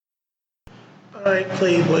Alright,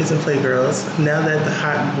 playboys and playgirls. Now that the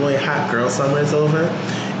hot boy, hot girl summer is over,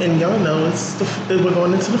 and y'all know we're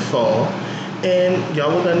going into the fall, and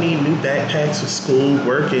y'all are gonna need new backpacks for school,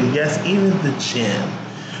 work, and yes, even the gym.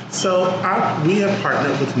 So we have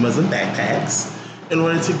partnered with Muslim Backpacks in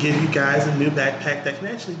order to give you guys a new backpack that can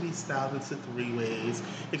actually be styled into three ways.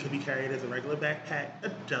 It can be carried as a regular backpack, a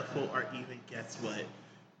duffel, or even guess what?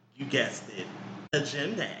 You guessed it, a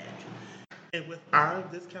gym bag. And with our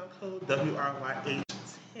discount code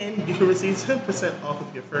WRYH10, you can receive 10% off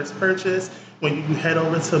of your first purchase when you head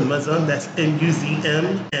over to Muzm, that's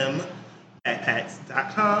MUZMM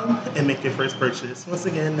backpacks.com, and make your first purchase. Once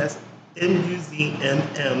again, that's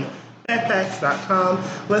MUZMM backpacks.com.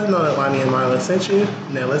 Let them know that Lonnie and Marla sent you.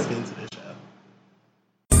 Now let's get into this show.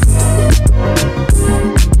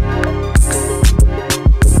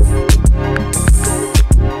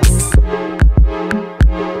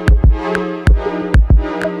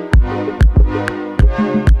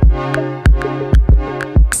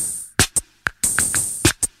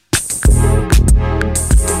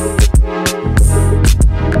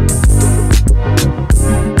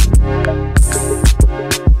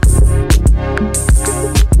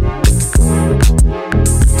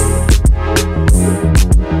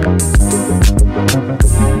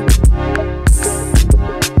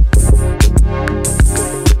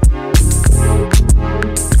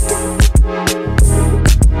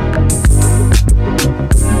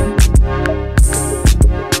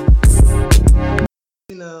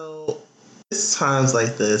 Times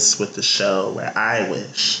like this with the show where I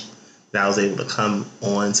wish that I was able to come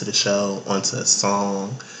on to the show, onto a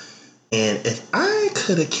song, and if I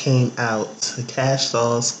could have came out to Cash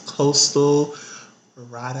Doll's Coastal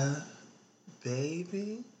Rada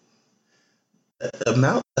Baby, the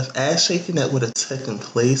amount of ass shaking that would have taken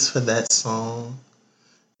place for that song,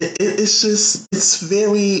 it's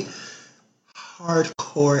very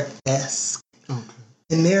hardcore-esque. Okay.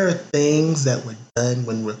 And there are things that were done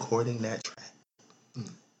when recording that track.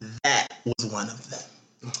 That was one of them.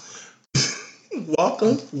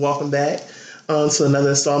 Welcome back to another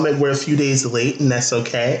installment. We're a few days late, and that's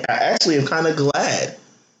okay. I actually am kind of glad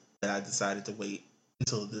that I decided to wait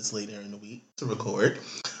until this later in the week to record.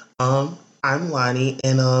 I'm Lonnie,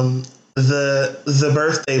 and the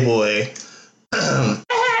birthday boy,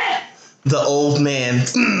 the old man.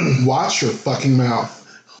 Watch your fucking mouth.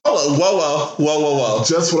 Whoa.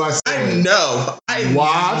 Just what I said.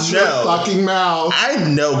 Watch your fucking mouth. I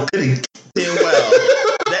know good and damn well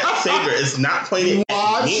that finger is not pointing at me.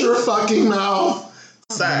 Watch your fucking mouth.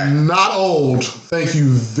 Sir. Not old. Thank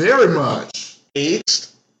you very much. Aged?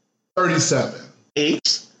 37.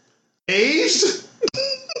 Aged?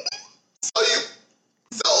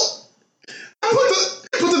 So I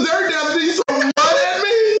put the dirt down and then you throw mud at me?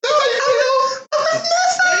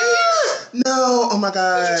 No, oh my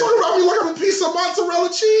God. You talking about me like I'm a piece of mozzarella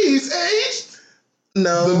cheese, aged?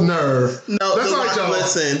 No. The nerve. No, that's right, y'all.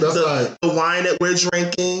 Listen, the wine that we're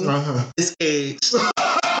drinking is aged.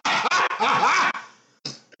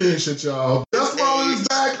 Shit, y'all. Just Molly's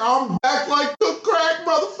back. I'm back like cook crack,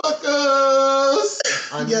 motherfuckers.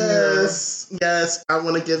 Yes. I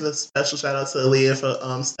want to give a special shout out to Aaliyah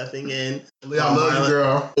for stepping in. Aaliyah, I love you,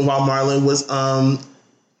 girl. While Marlon was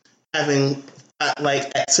having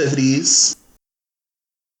activities.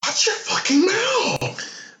 Watch your fucking mouth.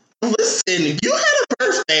 Listen, you had a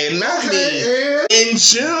birthday, not me. In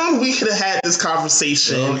June, we could have had this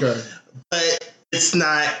conversation. Okay. But it's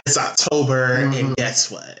not. It's October, and guess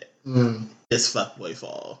what? It's fuckboy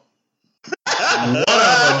fall.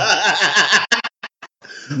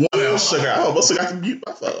 Whatever. Sugar. I almost forgot to mute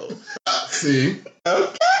my phone. See?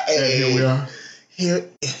 Okay. And here we are.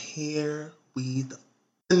 Here we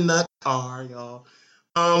in the car, y'all.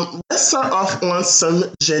 Let's start off on some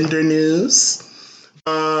gender news.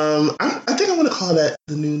 I think I want to call that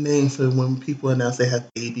the new name for when people announce they have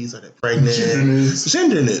babies or they're pregnant.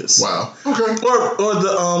 Gender news. Wow. Okay. Or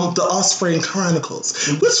the Offspring Chronicles.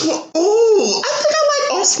 Which one? Oh, I think I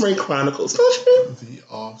like Offspring Chronicles. Don't you? The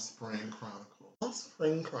Offspring Chronicles.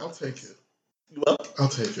 Offspring Chronicles. I'll take it. You will? I'll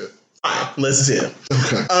take it. Fine. Let's hear.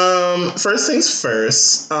 Okay. First things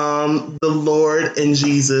first. The Lord and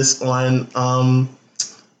Jesus on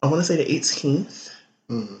I want to say the 18th.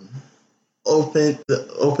 Open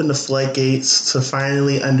the floodgates to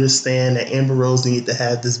finally understand that Amber Rose needed to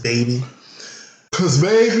have this baby. Cause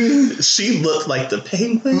baby, she looked like the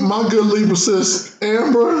penguin. My good Libra sis,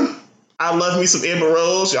 Amber. I love me some Amber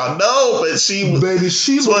Rose, y'all know, but she looked like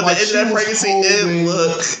she was holding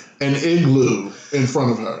an igloo in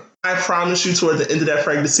front of her. I promise you, toward the end of that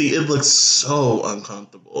pregnancy, it looked so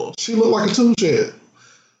uncomfortable. She looked like a tool shed.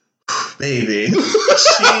 Baby.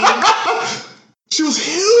 She was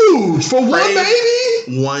huge for one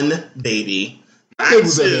baby. One baby. How big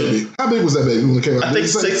was that baby? How big was that baby when it came out? I think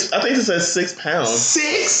it says 6 pounds.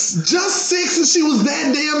 6? Just 6, and she was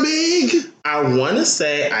that damn big. I want to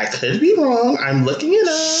say, I could be wrong. I'm looking it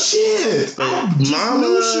up. Shit, But I just Mama,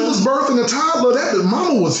 knew she was birthing a toddler. That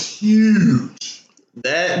mama was huge.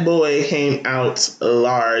 That boy came out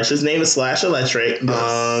large. His name is Slash Electric.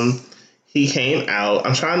 Yes. He came out.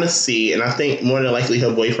 I'm trying to see, and I think more than likely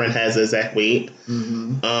her boyfriend has the exact weight.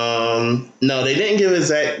 Mm-hmm. No, they didn't give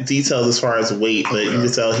exact details as far as weight, but you can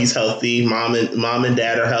tell he's healthy. Mom and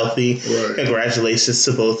dad are healthy. Right. Congratulations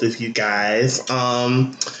to both of you guys.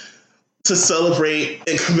 To celebrate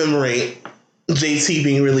and commemorate JT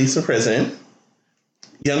being released from prison,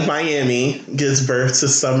 Young Miami gives birth to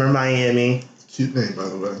Summer Miami. Cute name, by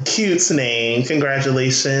the way. Cute name.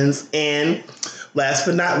 Congratulations. And last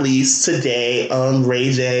but not least, today,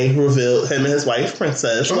 Ray J revealed, him and his wife,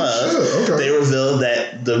 Princess Love, Okay. they revealed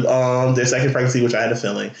that their second pregnancy, which I had a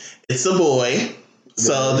feeling, it's a boy.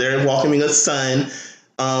 So they're welcoming a son.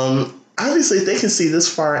 Obviously, if they can see this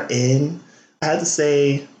far in, I had to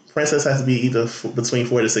say Princess has to be either between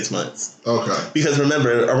 4 to 6 months. Okay. Because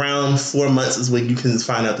remember, around 4 months is when you can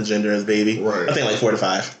find out the gender of the baby. Right. I think like 4 to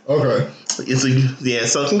 5. Okay.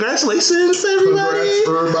 So congratulations, everybody. Congrats,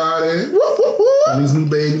 everybody. Whoop, whoop, whoop. These new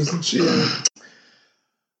babies and shit.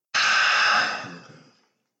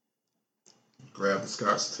 Grab the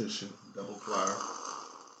Scotch tissue, double ply.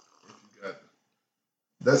 If you got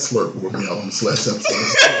that slurp with me out on this last episode.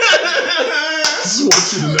 I just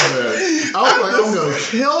want you to know that. I was like, I'm gonna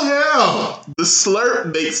kill him. The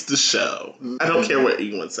slurp makes the show. I don't care what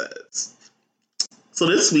anyone says. So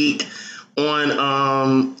this week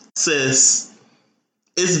on Sis,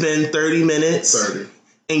 it's been 30 minutes. 30.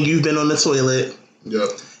 And you've been on the toilet. Yep.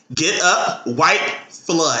 Get up, wipe,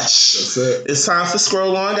 flush. That's it. It's time for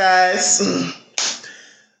Scroll On, guys.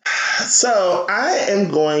 So I am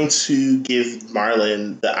going to give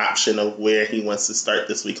Marlon the option of where he wants to start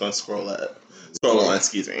this week on Scroll On,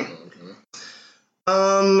 excuse me.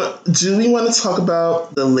 Okay. Do we want to talk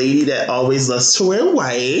about the lady that always loves to wear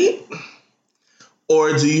white?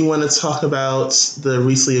 Or do you want to talk about the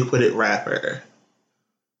recently acquitted rapper?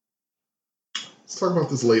 Let's talk about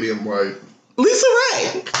this lady in white. Lisa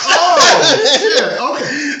Ray. Oh, yeah, okay.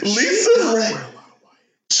 Lisa Ray.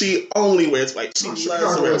 She only wears white. She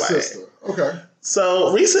loves to wear white. Sister. Okay.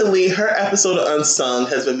 So recently, her episode of Unsung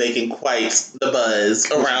has been making quite the buzz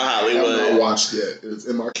around Hollywood. I have not watched yet. It's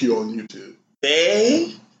in my queue on YouTube.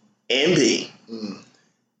 Bay and B. Mm.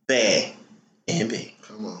 Bay and B.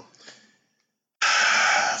 Come on.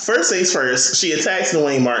 First things first, she attacks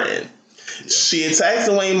Dwayne Martin. Yeah. She attacks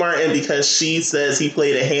Dwayne Martin because she says he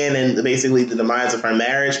played a hand in basically the demise of her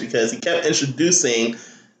marriage because he kept introducing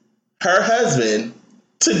her husband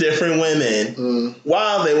to different women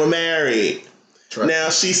while they were married. Right. Now,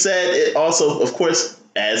 she said it also, of course,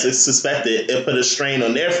 as it's suspected, it put a strain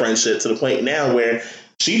on their friendship to the point now where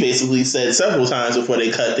she basically said several times before they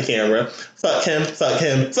cut the camera, fuck him, fuck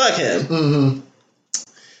him, fuck him. Mm-hmm.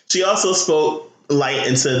 She also spoke light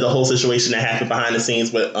into the whole situation that happened behind the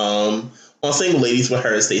scenes with on Single Ladies with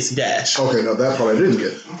her and Stacey Dash. Okay, now that part I didn't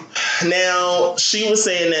get. Now, she was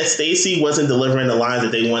saying that Stacey wasn't delivering the lines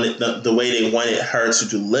that they wanted, the way they wanted her to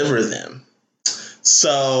deliver them.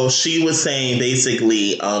 So she was saying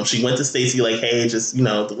basically, she went to Stacey like, hey, just,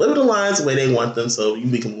 deliver the lines the way they want them so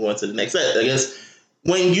we can move on to the next set. I guess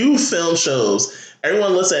when you film shows,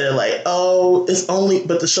 everyone looks at it like, oh,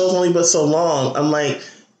 but the show's only but so long. I'm like,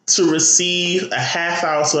 to receive a half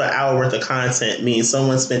hour to an hour worth of content means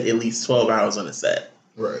someone spent at least 12 hours on a set.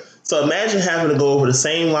 Right. So imagine having to go over the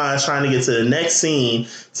same lines trying to get to the next scene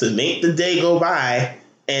to make the day go by,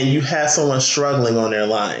 and you have someone struggling on their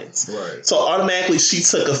lines. Right. So automatically she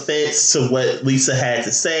took offense to what Lisa had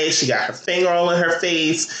to say. She got her finger all in her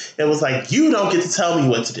face and was like, you don't get to tell me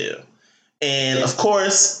what to do. And of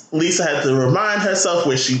course, Lisa had to remind herself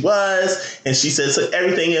where she was, and she said, took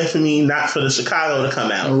everything in for me, not for the Chicago to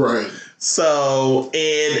come out. Right. So,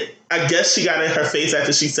 and I guess she got in her face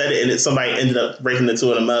after she said it, and somebody ended up breaking the two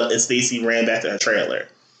of them up, and Stacey ran back to her trailer.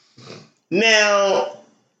 Now,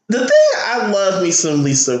 the thing, I love me some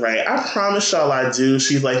Lisa Ray. I promise y'all I do.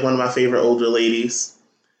 She's like one of my favorite older ladies.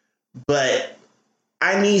 But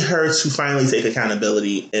I need her to finally take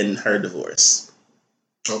accountability in her divorce.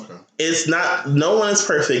 Okay. It's not, no one is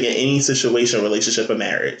perfect in any situation, relationship, or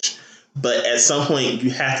marriage. But at some point,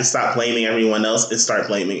 you have to stop blaming everyone else and start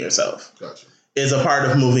blaming yourself. Gotcha. It's a part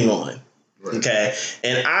of moving on. Right. Okay.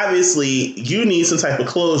 And obviously, you need some type of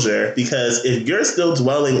closure because if you're still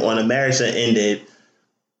dwelling on a marriage that ended,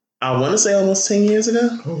 I want to say almost 10 years ago.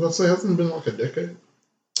 I was about to say, hasn't it been like a decade?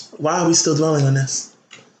 Why are we still dwelling on this?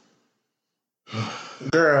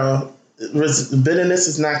 Girl, bitterness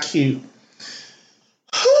is not cute.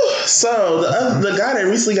 So the guy that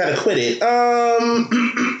recently got acquitted,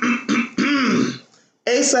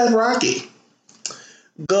 ASAP Rocky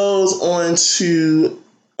goes on to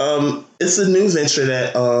it's a new venture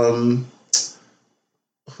that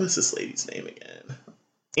what's this lady's name again?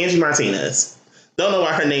 Angie Martinez. Don't know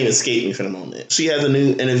why her name escaped me for the moment. She has a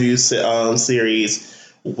new interview series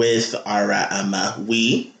with Ara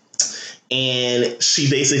Amawi, and she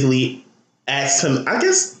basically asked him, I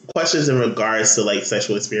guess, questions in regards to like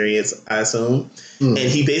sexual experience, I assume. And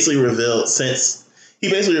he basically revealed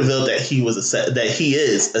that he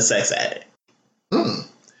is a sex addict.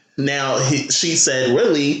 Now she said,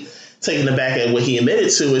 really taken aback at what he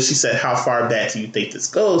admitted to, and she said, how far back do you think this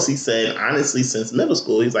goes? He said, honestly, since middle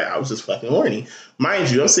school. He's like, I was just fucking horny.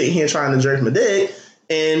 Mind you, I'm sitting here trying to jerk my dick,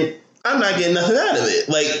 and I'm not getting nothing out of it.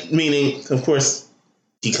 Like, meaning, of course,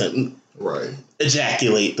 he couldn't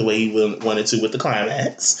ejaculate the way he wanted to with the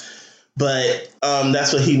climax. But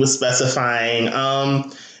that's what he was specifying.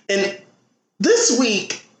 And this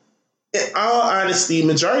week, in all honesty,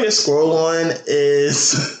 majority of scroll on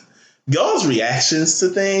is y'all's reactions to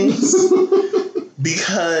things.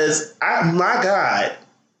 Because, my God,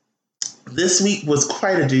 this week was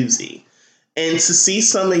quite a doozy. And to see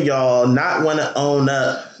some of y'all not want to own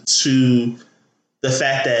up to the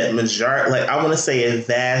fact that I want to say a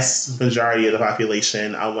vast majority of the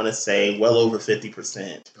population, I want to say well over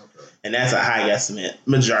 50%. And that's a high estimate.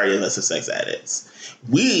 Majority of us are sex addicts.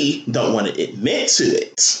 We don't want to admit to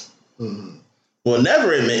it. We'll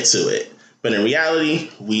never admit to it. But in reality,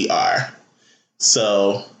 we are.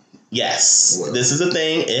 So, yes, this is a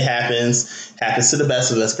thing. It happens. Happens to the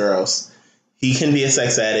best of us, girls. He can be a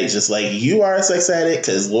sex addict just like you are a sex addict,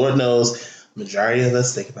 because Lord knows, majority of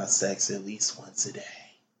us think about sex at least once a day.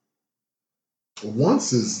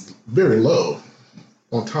 Once is very low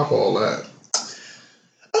on top of all that.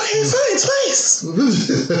 Okay, fine, twice.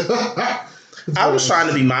 I was trying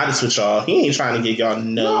to be modest with y'all. He ain't trying to get y'all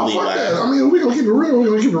no lead. I mean, we're going to keep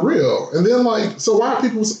it real. And then, like, so why are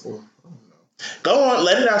people... I don't know. Go on,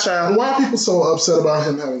 let it out, child. Why are people so upset about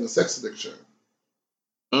him having a sex addiction?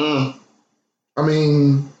 I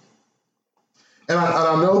mean... And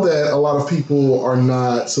I know that a lot of people are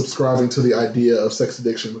not subscribing to the idea of sex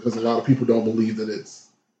addiction because a lot of people don't believe that it's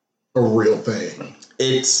a real thing.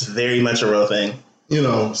 It's very much a real thing.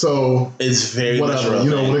 So... It's very much a real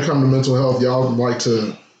thing. When it comes to mental health, y'all like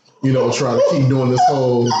to, try to keep doing this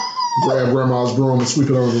whole grab grandma's broom and sweep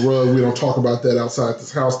it under the rug. We don't talk about that outside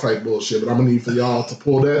this house type bullshit, but I'm going to need for y'all to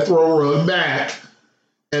pull that throw rug back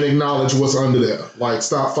and acknowledge what's under there. Like,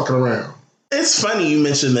 stop fucking around. It's funny you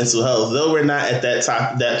mentioned mental health. Though we're not at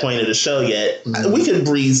that point of the show yet, we can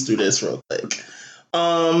breeze through this real quick.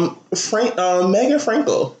 Meghan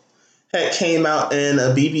Frankel had came out in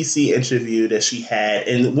a BBC interview that she had,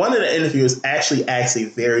 and one of the interviewers actually asked a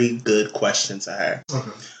very good question to her.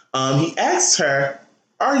 He asked her,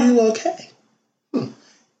 "Are you okay?"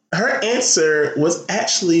 Her answer was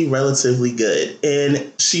actually relatively good,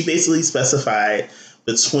 and she basically specified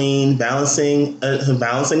between balancing a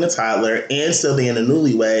toddler and still being a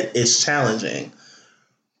newlywed, it's challenging.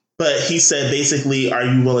 But he said, basically, are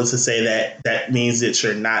you willing to say that means that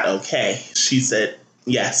you're not okay? She said,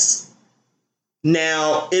 yes.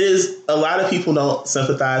 Now, it is, a lot of people don't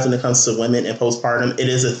sympathize when it comes to women and postpartum. It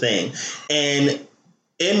is a thing. And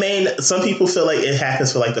some people feel like it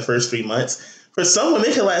happens for like the first 3 months. For some women,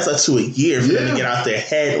 it can last up to a year for them to get out their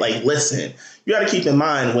head. Like, listen, you got to keep in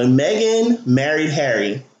mind, when Meghan married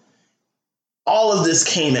Harry, all of this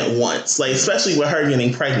came at once. Like, especially with her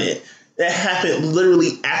getting pregnant. That happened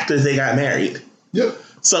literally after they got married. Yep.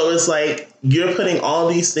 So it's like, you're putting all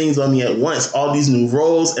these things on me at once, all these new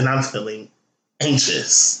roles, and I'm feeling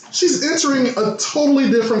anxious. She's entering a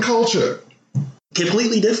totally different culture.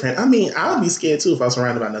 Completely different. I mean, I would be scared too if I was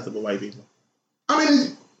surrounded by nothing but white people. I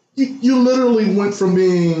mean, you literally went from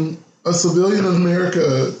being a civilian in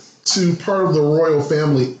America to part of the royal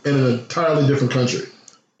family in an entirely different country.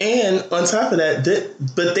 And on top of that,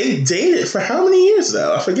 but they dated for how many years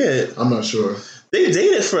though? I forget. I'm not sure. They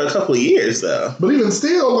dated for a couple of years though. But even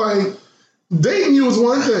still, like, dating you is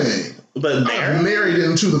one thing. But I'm married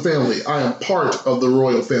into the family. I am part of the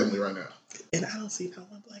royal family right now. And I don't see not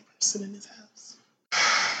one black person in this house.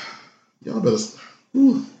 Y'all better...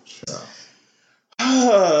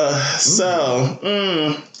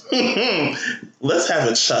 let's have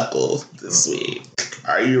a chuckle this week.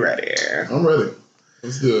 Are you ready? I'm ready.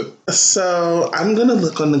 Let's do it. So I'm going to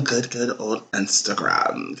look on the good old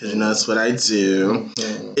Instagram, because you know that's what I do.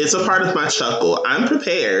 It's a part of my chuckle. I'm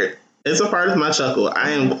prepared. It's a part of my chuckle.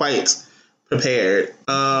 I am quite prepared.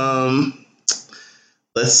 Let's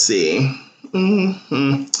see.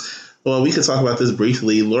 Mm-hmm. Well, we could talk about this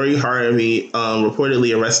briefly. Lori Harvey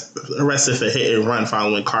reportedly arrested for hit and run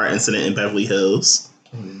following car incident in Beverly Hills.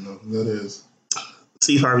 I don't even know who that is.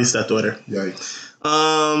 Steve Harvey's stepdaughter. Yikes.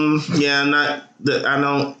 Yeah, I'm not.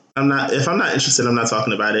 If I'm not interested, I'm not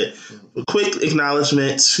talking about it. A quick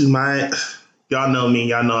acknowledgement to y'all know me.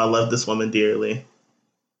 Y'all know I love this woman dearly.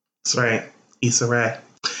 That's right, Issa Rae.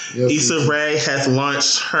 Yes, Issa Rae has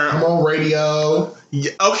launched her. I'm on radio.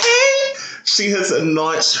 Okay. She has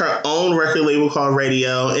launched her own record label called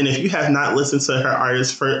Radio, and if you have not listened to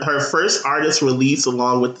her first artist release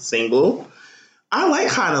along with the single, I like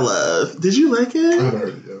Kinda Love. Did you like it? I heard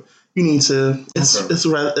it. Yeah. You need to. It's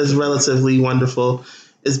relatively wonderful.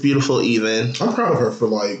 It's beautiful, even. I'm proud of her for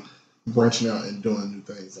like branching out and doing new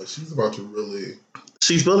things. Like she's about to really.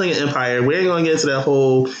 She's building an empire. We ain't gonna get into that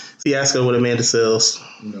whole fiasco with Amanda Seales.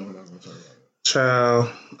 No, we're not gonna talk about it. Child,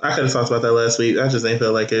 I could have talked about that last week. I just ain't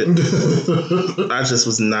feel like it. I just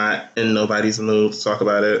was not in nobody's mood to talk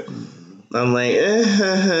about it. I'm like,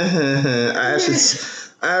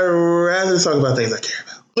 I'd rather talk about things I care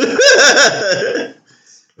about.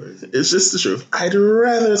 It's just the truth. I'd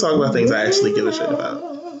rather talk about things I actually give a shit about.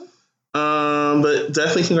 But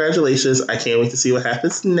definitely congratulations. I can't wait to see what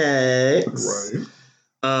happens next. Right.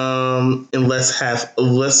 And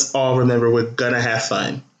let's all remember we're gonna have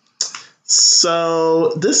fun.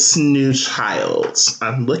 So this new child,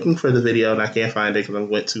 I'm looking for the video and I can't find it because I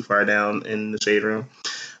went too far down in the shade room.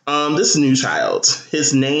 This new child,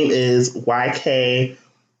 his name is YK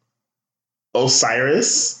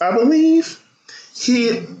Osiris, I believe.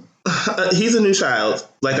 He's a new child,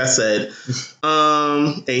 like I said.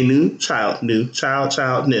 A new child. Okay.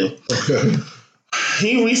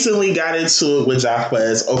 He recently got into it with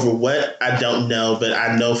Jacquez over what I don't know, but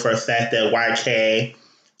I know for a fact that YK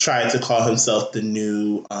tried to call himself the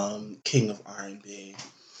new king of R&B.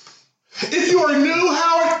 If you are new,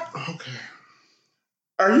 Howard. Okay.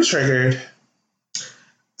 Are you triggered?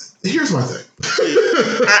 Here's my thing.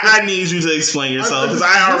 I need you to explain yourself because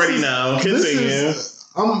I already know. Continue.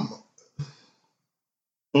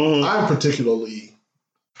 I'm particularly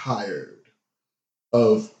tired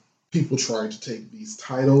of people trying to take these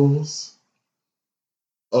titles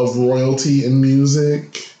of royalty in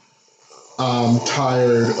music. I'm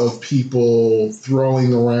tired of people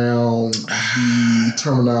throwing around the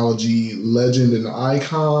terminology legend and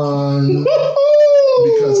icon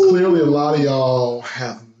because clearly a lot of y'all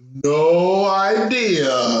have no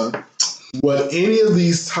idea what any of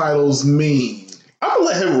these titles mean. I'm gonna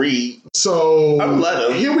let him read. So I'm gonna let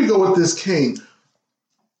him. Here we go with this king.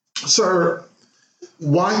 Sir,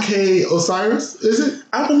 YK Osiris, is it?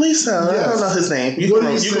 I believe so. Yes. I don't know his name. You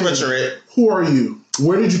can butcher it. Who are you?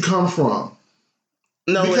 Where did you come from?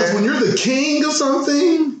 Nowhere. Because when you're the king of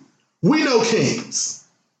something, we know kings.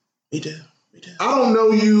 We do. I don't know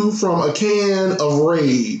you from a can of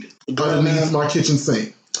Raid underneath my kitchen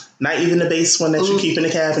sink. Not even the base one that you keep in the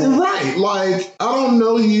cabinet. Right. Like, I don't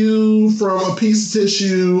know you from a piece of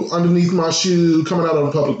tissue underneath my shoe coming out of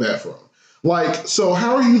a public bathroom. Like, so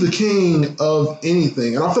how are you the king of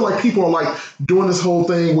anything? And I feel like people are like doing this whole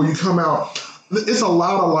thing where you come out. It's a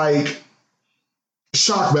lot of like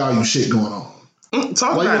shock value shit going on.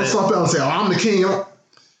 Talk like, about you it. Stop out and say, "Oh, I'm the king."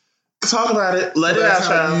 Talk about it. Let it out,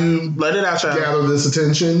 child. Let it out, child. Gather this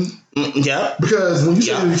attention. Yep. Because when you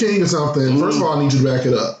say you're the king of something, first of all, I need you to back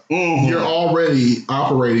it up. You're already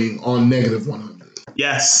operating on negative 100.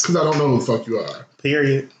 Yes. Because I don't know who the fuck you are.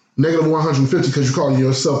 Period. Negative 150 because you're calling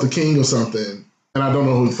yourself the king of something, and I don't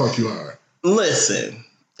know who the fuck you are. Listen,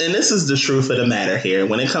 and this is the truth of the matter here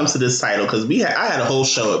when it comes to this title, because I had a whole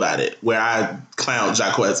show about it where I clowned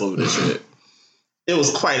Jacquez over this shit. It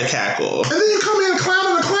was quite a cackle. And then you come in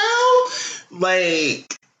clowning a clown?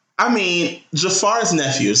 Like, I mean, Jafar's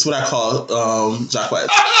nephew is what I call Jacquez.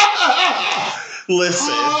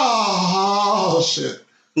 Listen. Oh, shit.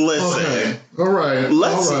 Listen. Okay. All right.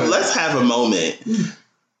 Let's have a moment.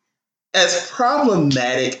 As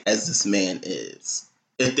problematic as this man is,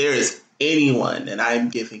 if there is anyone that I'm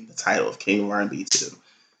giving the title of King of R&B to,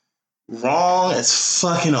 wrong as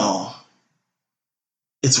fucking all,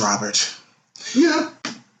 it's Robert. Yeah.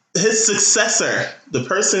 His successor, the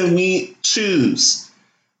person we choose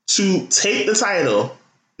to take the title,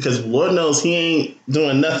 because Lord knows he ain't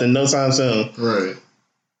doing nothing no time soon. Right.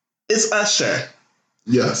 It's Usher.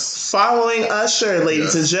 Yes. Following Usher,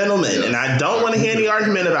 ladies and gentlemen, and I don't want to hear any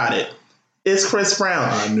argument about it, it's Chris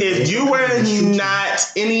Brown. If you were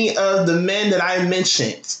not any of the men that I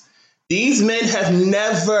mentioned, these men have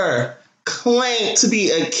never claimed to be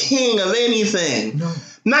a king of anything. No.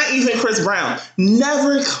 Not even Chris Brown.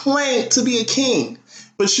 Never claimed to be a king.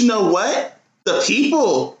 But you know what? The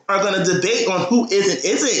people are going to debate on who is and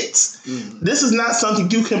isn't. Mm-hmm. This is not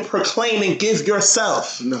something you can proclaim and give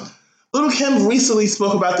yourself. No. Little Kim recently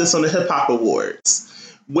spoke about this on the Hip Hop Awards,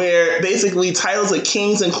 where basically titles of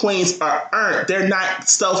kings and queens are earned. They're not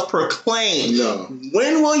self-proclaimed. No.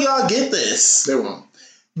 When will y'all get this? They won't.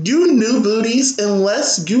 You new booties,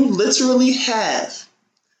 unless you literally have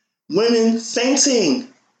women fainting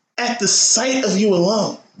at the sight of you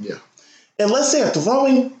alone. Yeah. Unless they're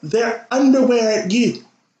throwing their underwear at you.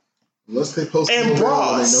 Unless they post and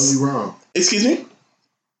bras. They know you wrong. Excuse me?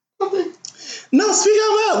 Okay. No, speak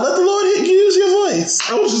out loud. Let the Lord use your voice.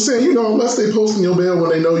 I was just saying, unless they post in your bed when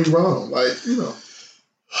they know you wrong. Like,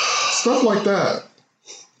 stuff like that.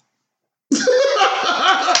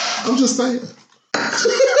 I'm just saying.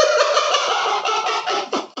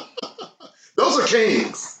 Those are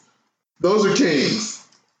kings. Those are kings.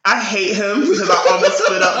 I hate him because I almost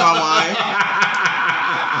spit up my wine.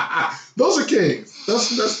 Those are kings. That's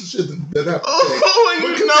the shit that happens. Oh,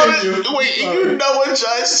 you know a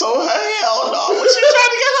judge told her, hell no. Was she trying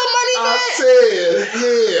to get her money back? I said,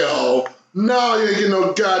 hell no, you ain't getting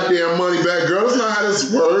no goddamn money back, girl. That's not how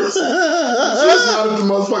this works. It's not at the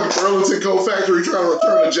motherfucking Burlington Coat Factory trying to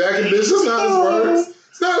return a jacket, bitch. That's not how this works.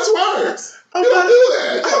 It's not how this works. You don't do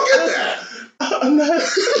that. You don't get that. I'm not. I'm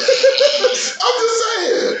just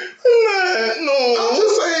saying. No. I'm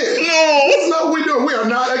just saying. No. That's not what we do. We are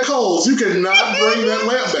not at Kohl's. You cannot bring that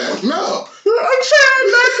lamp back. No. I'm trying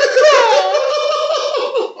not to go.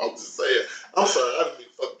 I'm just saying. I'm sorry. I didn't mean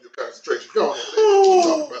to fuck up your concentration. Go on. Keep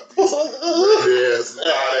talking about these.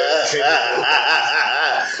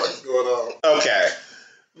 What's going on? Okay.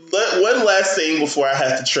 One last thing before I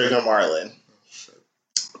have to trigger Marlon.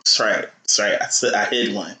 That's right. I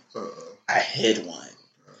hid one. I hid one.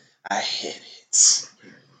 I hid it.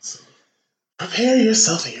 Prepare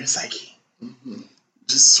yourself and your psyche. Mm-hmm.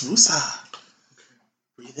 Just woosah.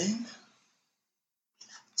 Breathe in.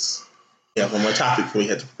 Yeah, one more topic before we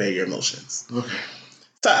have to prepare your emotions. Okay.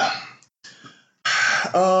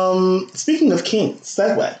 So, speaking of kings,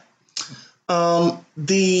 segue.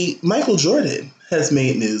 The Michael Jordan has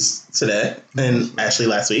made news today, and actually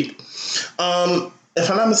last week. If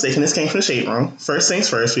I'm not mistaken, this came from the Shade Room. First things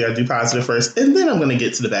first, we gotta do positive first, and then I'm gonna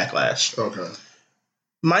get to the backlash. Okay.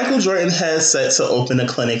 Michael Jordan has set to open a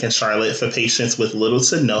clinic in Charlotte for patients with little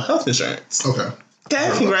to no health insurance. Okay. Okay,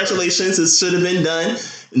 congratulations. It should have been done.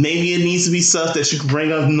 Maybe it needs to be stuff that you can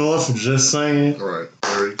bring up north, just saying. All right.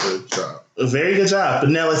 Very good job. A very good job. But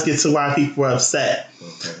now let's get to why people are upset.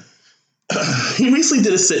 Okay. He recently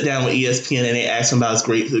did a sit down with ESPN and they asked him about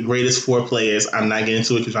the greatest four players. I'm not getting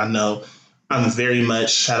into it because I know I'm very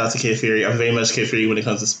much, shout out to Kid Fury, I'm very much Kid Fury when it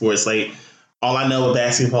comes to sports. Like, all I know with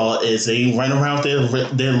basketball is they run around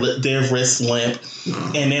their wrist limp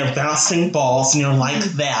and they're bouncing balls and you're like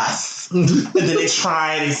this. And then they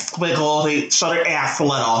try, they squiggle, they show their ass a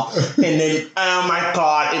little. And then, oh my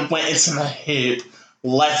God, it went into the hoop.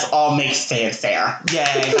 Let's all make fanfare.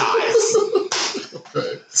 Yay, guys.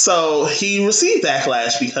 Okay. So he received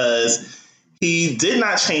backlash because he did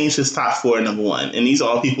not change his top four, number one. And these are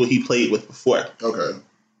all people he played with before. Okay.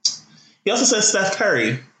 He also said Steph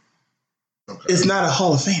Curry is not a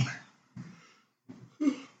Hall of Famer.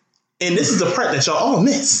 And this is the part that y'all all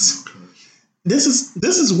missed. This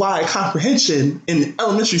is why comprehension in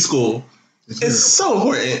elementary school is so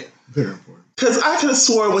important. Very important. Because I could have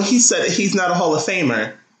swore when he said that he's not a Hall of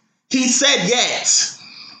Famer, he said yet.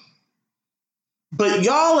 But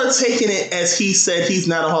y'all are taking it as he said he's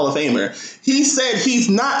not a Hall of Famer. He said he's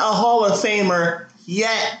not a Hall of Famer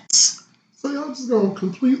yet. So y'all just gonna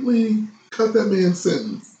completely cut that man's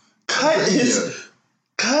sentence. Cut his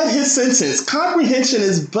sentence. Comprehension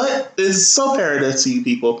is so imperative to you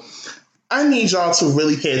people. I need y'all to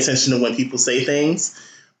really pay attention to when people say things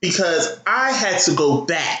because I had to go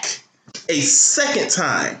back a second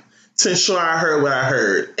time to ensure I heard what I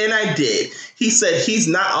heard. And I did. He said he's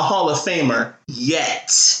not a Hall of Famer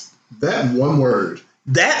yet. That one word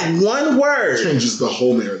changes the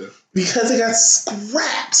whole narrative. Because it got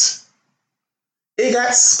scrapped. It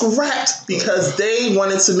got scrapped because they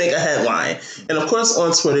wanted to make a headline. And of course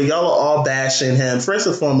on Twitter, y'all are all bashing him. First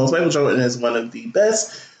and foremost, Michael Jordan is one of the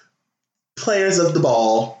best players of the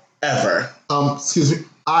ball ever. Excuse me.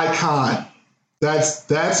 Icon. That's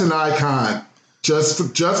an icon. Just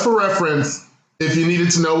for reference, if you needed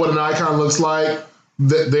to know what an icon looks like,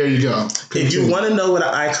 there you go. If you want to know what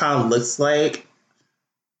an icon looks like,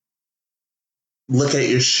 look at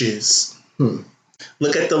your shoes.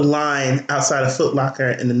 Look at the line outside of Foot Locker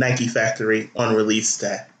and the Nike factory on release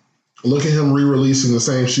day. Look at him re-releasing the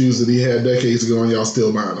same shoes that he had decades ago, and y'all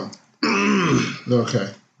still buying them. Okay,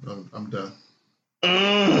 I'm done.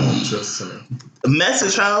 Just saying.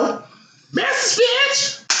 Message, ho. Message,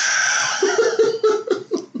 bitch.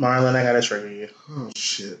 Marlon, I gotta trigger you. Oh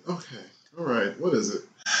shit. Okay. All right. What is it?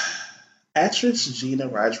 Actress Gina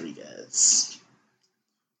Rodriguez.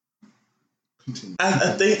 Continue.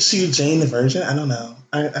 I think she's Jane the Virgin. I don't know.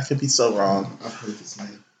 I could be so wrong. I've heard this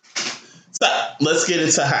name. So let's get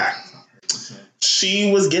into her.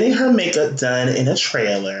 She was getting her makeup done in a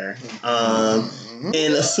trailer. And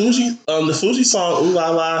the Fuji song "Ooh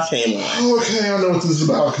La La" came on. Okay, I know what this is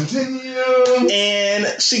about. Continue. And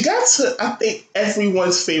she got to, I think,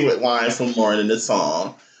 everyone's favorite line from Lauren in the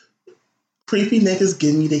song. Creepy niggas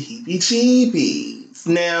give me the heebie-jeebies.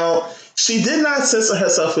 Now, she did not censor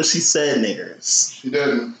herself when she said niggers. She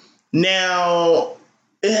didn't. Now,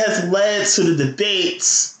 it has led to the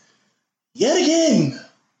debates yet again.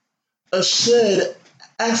 Should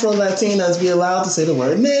Afro-Latinas be allowed to say the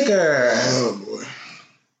word nigger? Oh, boy.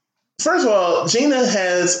 First of all, Gina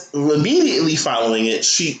has immediately following it,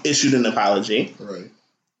 she issued an apology. Right.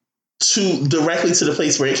 Directly to the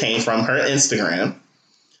place where it came from, her Instagram.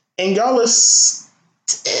 And y'all are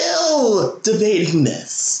still debating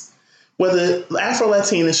this. Whether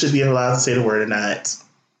Afro-Latinas should be allowed to say the word or not.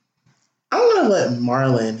 I'm going to let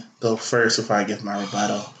Marlon go first before I give my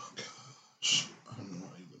rebuttal. Oh, gosh. I don't know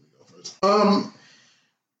why you let me go first.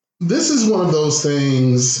 This is one of those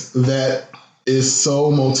things that is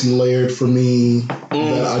so multi-layered for me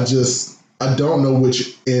that I don't know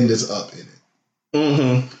which end is up in it.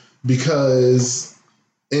 Mm-hmm. Because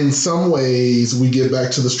in some ways we get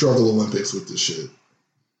back to the struggle Olympics with this shit.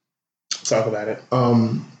 Talk about it.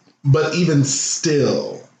 But even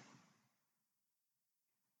still,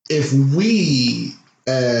 if we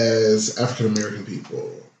as African American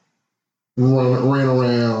people ran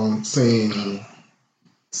around saying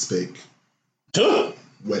 "spick,"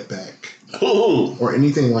 "wetback," or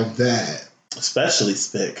anything like that, especially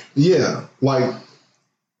spick, yeah, like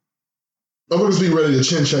motherfuckers be ready to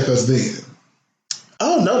chin check us then.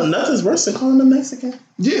 Oh no, nothing's worse than calling them Mexican.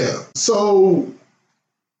 Yeah, so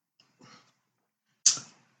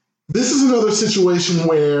this is another situation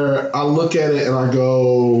where I look at it and I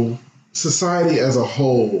go, society as a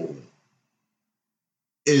whole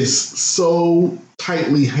is so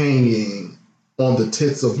tightly hanging on the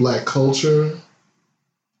tits of Black culture.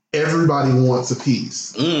 Everybody wants a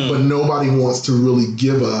piece, but nobody wants to really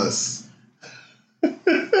give us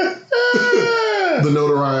the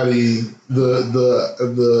notoriety,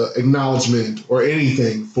 the acknowledgement, or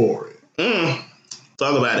anything for it.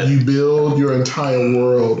 Talk about it. You build your entire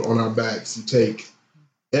world on our backs. You take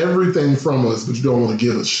everything from us, but you don't want to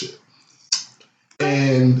give us shit.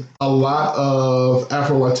 And a lot of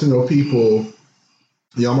Afro-Latino people,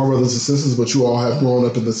 y'all my brothers and sisters, but you all have grown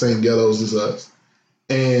up in the same ghettos as us.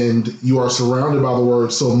 And you are surrounded by the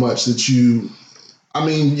word so much that you're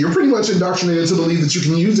pretty much indoctrinated to believe that you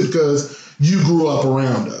can use it because you grew up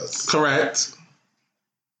around us. Correct.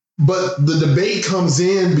 But the debate comes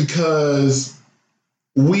in because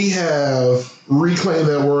we have reclaimed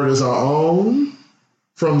that word as our own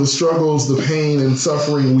from the struggles, the pain, and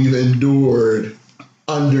suffering we've endured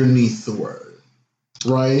underneath the word,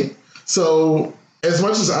 right? So as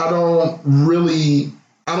much as I don't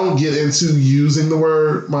get into using the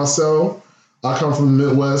word myself. I come from the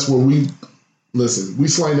Midwest where we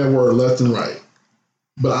slang that word left and right.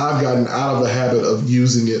 But I've gotten out of the habit of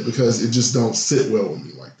using it because it just don't sit well with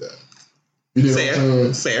me like that. You know what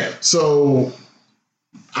I'm saying? Fair. So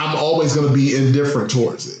I'm always going to be indifferent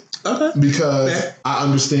towards it. Okay. Because I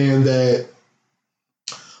understand that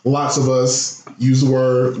lots of us use the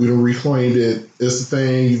word, we done reclaimed it, it's the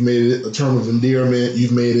thing, you've made it a term of endearment,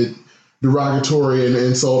 you've made it derogatory and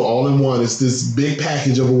insult all in one. It's this big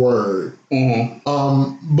package of a word.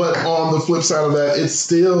 Mm-hmm. But on the flip side of that, it's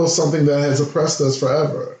still something that has oppressed us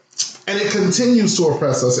forever. And it continues to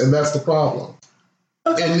oppress us, and that's the problem.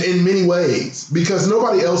 Okay. And in many ways, because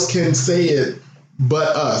nobody else can say it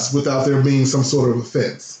but us without there being some sort of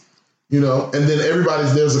offense. You know? And then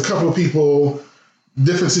there's a couple of people,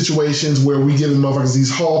 different situations where we give them motherfuckers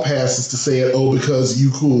these hall passes to say it, oh, because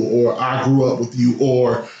you cool, or I grew up with you,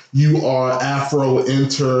 or you are Afro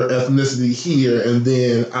inter ethnicity here, and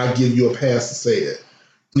then I give you a pass to say it.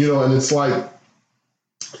 You know, and it's like,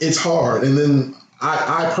 it's hard. And then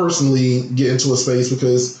I personally get into a space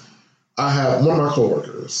because I have one of my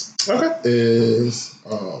coworkers is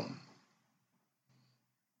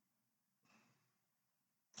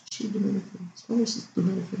she Dominican? She's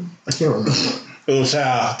Dominican. I can't remember. Oh,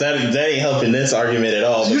 child, that ain't helping this argument at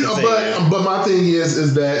all. But my thing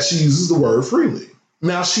is that she uses the word freely.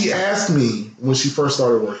 Now, she asked me when she first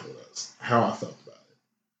started working with us how I felt about it.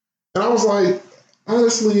 And I was like,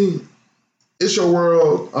 honestly, it's your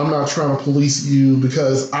world. I'm not trying to police you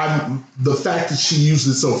because the fact that she used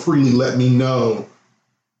it so freely let me know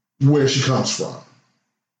where she comes from.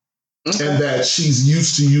 Okay. And that she's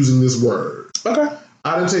used to using this word. Okay.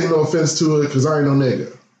 I didn't take no offense to it because I ain't no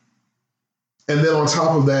nigga. And then on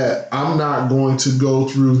top of that, I'm not going to go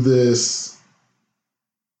through this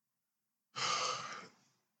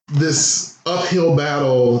uphill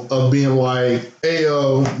battle of being like,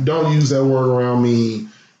 ayo, don't use that word around me.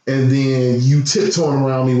 And then you tiptoeing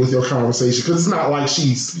around me with your conversation. Because it's not like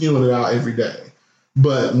she's spewing it out every day.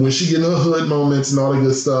 But when she get in her hood moments and all that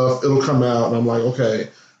good stuff, it'll come out. And I'm like, okay,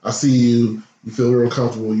 I see you. You feel real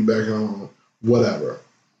comfortable. You back home. Whatever.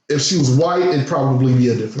 If she was white, it'd probably be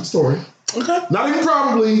a different story. Okay. Not even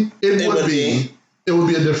probably. It would be. It would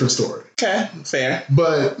be a different story. Okay. Fair.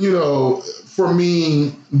 But, for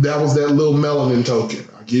me, that was that little melanin token.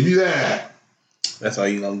 I'll give you that. That's all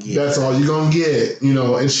you're going to get. That's all you're going to get.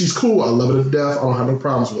 And she's cool. I love her to death. I don't have no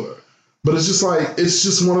problems with her. But it's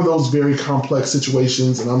just one of those very complex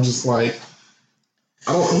situations. And I'm just like,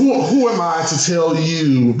 who am I to tell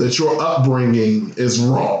you that your upbringing is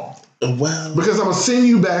wrong? Well, because I'm going to send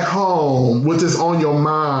you back home with this on your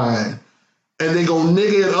mind and they going to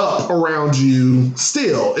nigga it up around you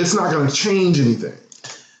still. It's not going to change anything.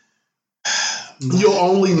 You'll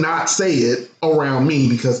only not say it around me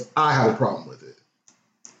because I have a problem with it.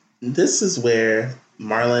 This is where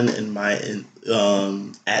Marlon and my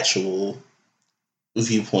actual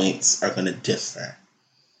viewpoints are going to differ.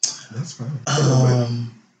 That's fine.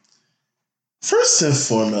 First and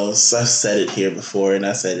foremost, I've said it here before, and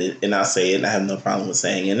I said it, and I'll say it, and I have no problem with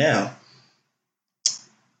saying it now.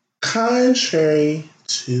 Contrary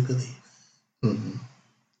to belief,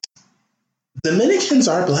 Dominicans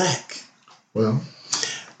are black. Well,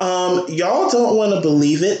 y'all don't want to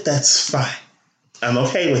believe it. That's fine. I'm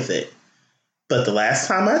okay with it. But the last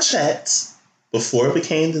time I checked, before it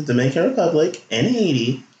became the Dominican Republic in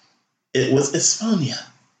Haiti, it was Hispaniola.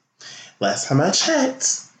 Last time I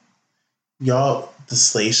checked, y'all, the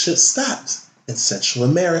slave ship stopped in Central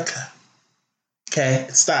America. Okay,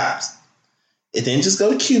 it stopped. It didn't just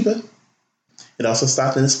go to Cuba. It also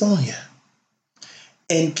stopped in Hispaniola.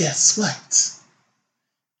 And guess what?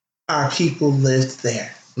 Our people lived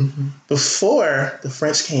there before the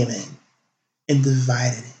French came in and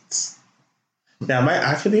divided it. Now,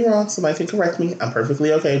 I could be wrong. Somebody can correct me. I'm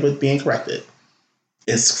perfectly okay with being corrected.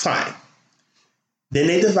 It's fine. Then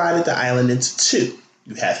they divided the island into two.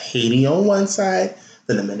 You have Haiti on one side,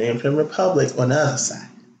 the Dominican Republic on the other side.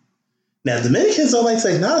 Now, Dominicans don't like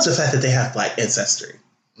to acknowledge the fact that they have black ancestry.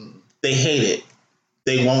 They hate it.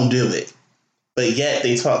 They won't do it. But yet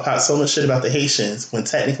they talk so much shit about the Haitians when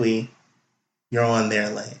technically you're on their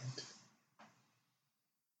land.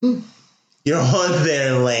 You're on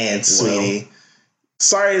their land, sweetie.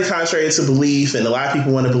 Sorry, contrary to belief, and a lot of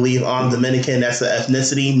people want to believe I'm Dominican, that's the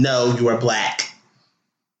ethnicity. No, you are black.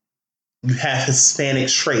 You have Hispanic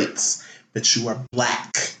traits, but you are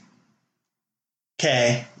black.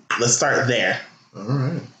 Okay, let's start there. All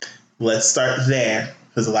right. Let's start there,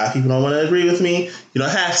 because a lot of people don't want to agree with me. You don't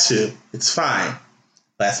have to. It's fine.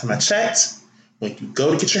 Last time I checked, when you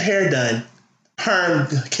go to get your hair done, perm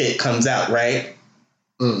kit comes out, right?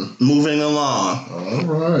 Moving along. All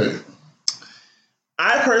right.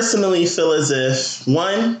 I personally feel as if,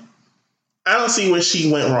 one, I don't see where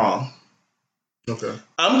she went wrong. Okay.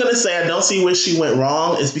 I'm going to say I don't see where she went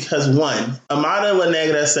wrong is because, one, Amada La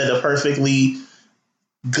Negra said a perfectly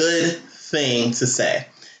good thing to say.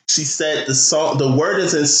 She said the word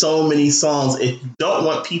is in so many songs. If you don't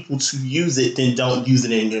want people to use it, then don't use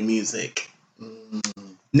it in your music.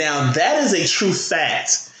 Now, that is a true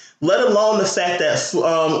fact. Let alone the fact that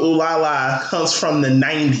Ooh La La comes from the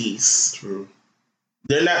 90s. True.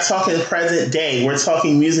 They're not talking present day. We're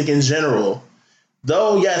talking music in general.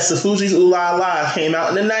 Though, yes, the Fugees' Ooh La La came out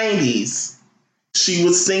in the 90s. She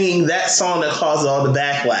was singing that song that caused all the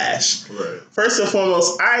backlash. Right. First and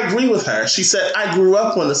foremost, I agree with her. She said, I grew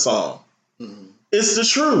up on the song. It's the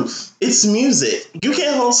truth. It's music. You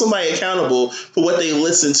can't hold somebody accountable for what they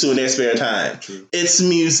listen to in their spare time. True. It's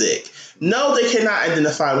music. No, they cannot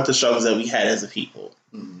identify with the struggles that we had as a people.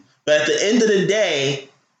 But at the end of the day,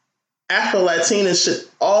 Afro-Latinas should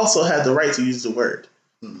also have the right to use the word.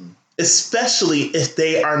 Especially if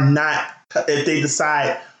they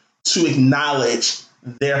decide to acknowledge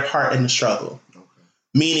their part in the struggle. Okay.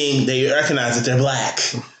 Meaning they recognize that they're black.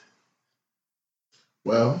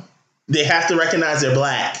 Well, they have to recognize they're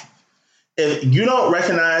black. If you don't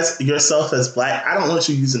recognize yourself as black, I don't want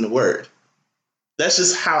you using the word. That's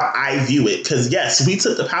just how I view it. Because yes, we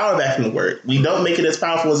took the power back from the word. We don't make it as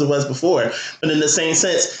powerful as it was before. But in the same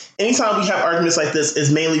sense, anytime we have arguments like this,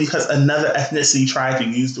 it's mainly because another ethnicity tried to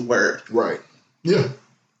use the word. Right. Yeah.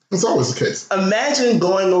 That's always the case. Imagine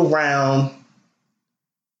going around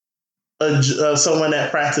someone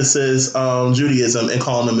that practices Judaism and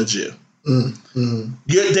calling them a Jew.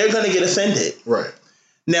 They're going to get offended. Right.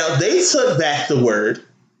 Now, they took back the word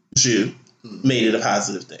Jew, made it a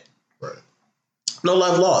positive thing. Right. No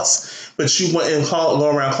love lost. But you wouldn't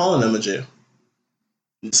go around calling them a Jew.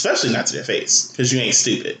 Especially not to their face, because you ain't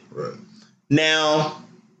stupid. Right. Now,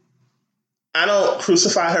 I don't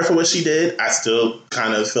crucify her for what she did. I still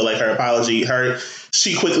kind of feel like her apology,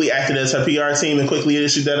 she quickly acted as her PR team and quickly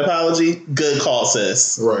issued that apology. Good call,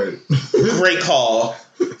 sis. Right. Great call.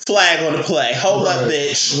 Flag on the play. Hold up,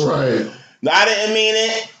 bitch. Right. I didn't mean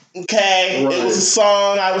it. Okay. Right. It was a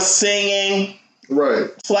song I was singing.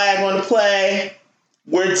 Right. Flag on the play.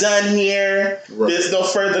 We're done here. Right. There's no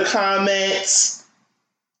further comments.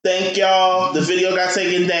 Thank y'all. The video got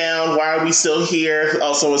taken down. Why are we still here?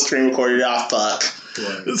 Also, was screen recorded. Oh, fuck.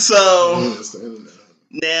 Right. So,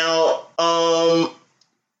 now,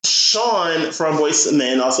 Sean from Voice of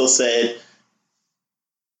Men also said,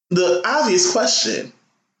 the obvious question,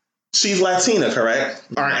 she's Latina, correct?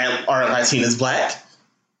 Aren't Latinas black?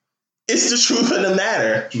 It's the truth of the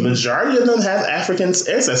matter. Mm-hmm. Majority of them have African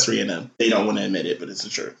ancestry in them. They don't want to admit it, but it's the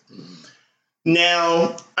truth. Mm-hmm.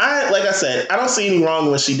 Now, like I said, I don't see any wrong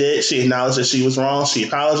in what she did. She acknowledged that she was wrong. She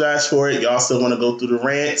apologized for it. Y'all still want to go through the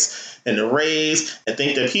rants and the raves and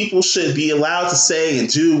think that people should be allowed to say and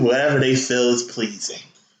do whatever they feel is pleasing.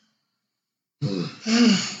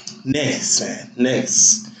 Next, man.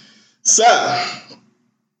 Next. So,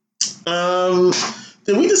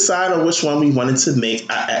 did we decide on which one we wanted to make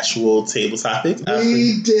our actual table topic?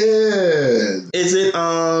 We did. Is it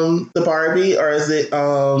the Barbie or is it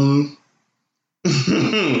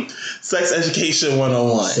Sex Education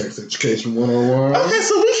 101? Sex Education 101. Okay,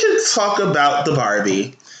 so we can talk about the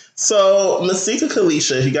Barbie. So, Masika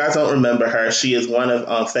Kalisha, if you guys don't remember her, she is one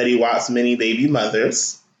of Fetty Wap's many baby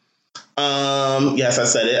mothers. Yes, I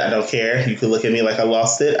said it. I don't care. You can look at me like I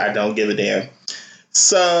lost it. I don't give a damn.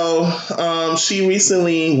 So, she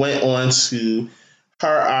recently went on to her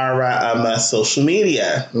Ara social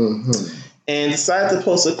media and decided to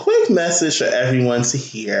post a quick message for everyone to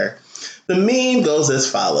hear. The meme goes as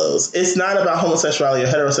follows. It's not about homosexuality or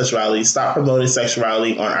heterosexuality. Stop promoting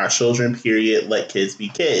sexuality on our children, period. Let kids be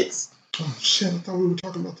kids. Oh, shit. I thought we were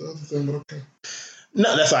talking about the other thing, but okay.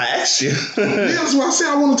 No, that's why I asked you. Yeah, that's why I said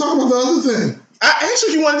I want to talk about the other thing. I asked you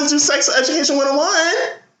if you wanted to do Sex Education 101.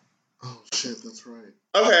 Oh, shit. That's right.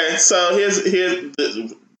 Okay, so here's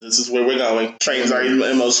this is where we're going. Trains are in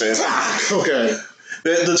motion. Okay.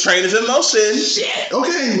 The train is in motion. Shit.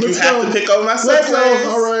 Okay, let's go. You have to pick over my segues.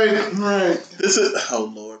 All right. This is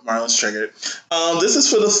Lord, Marlon's triggered. This is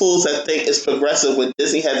for the fools that think it's progressive when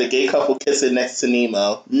Disney has a gay couple kissing next to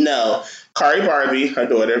Nemo. No, Kari Barbie, her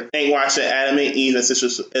daughter, ain't watching Adam and Eve in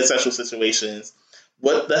sexual situations.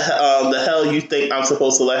 What the hell you think I'm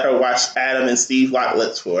supposed to let her watch Adam and Steve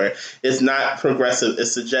Locklets for? It's not progressive.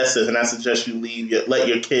 It's suggestive, and I suggest you let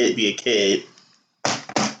your kid be a kid.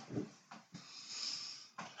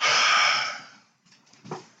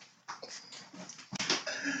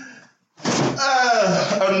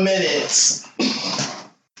 A minute.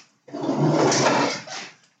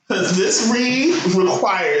 Because this read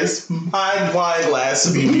requires my wine glass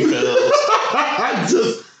to be refilled.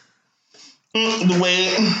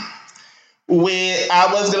 Wait,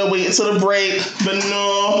 I was going to wait until the break, but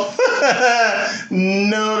no.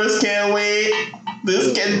 No, this can't wait.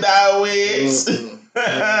 This cannot wait.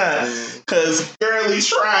 Because Girly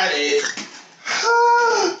tried it.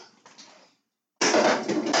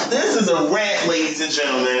 This is a rant, ladies and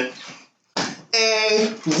gentlemen.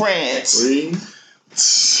 A rant. Read.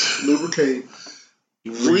 Lubricate.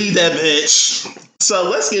 Read that bitch. So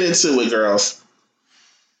let's get into it, girls.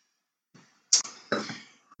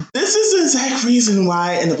 This is the exact reason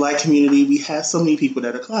why in the Black community we have so many people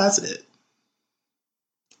that are closeted.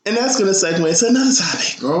 And that's going to segue into another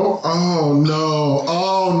topic. Oh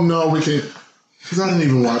no, we can't. Because I didn't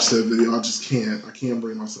even watch that video. I just can't. I can't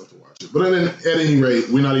bring myself to watch it. But then, at any rate,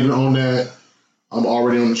 we're not even on that. I'm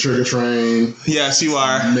already on the trigger train. Yes, you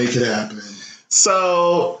are. Make it happen.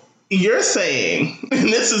 So, you're saying, and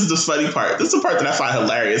this is the funny part. This is the part that I find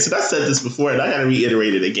hilarious. And I said this before, and I got to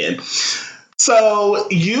reiterate it again. So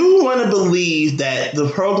you want to believe that the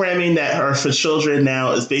programming that are for children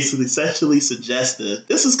now is basically sexually suggestive.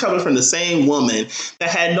 This is coming from the same woman that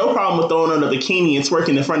had no problem with throwing on a bikini and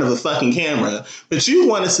twerking in front of a fucking camera. But you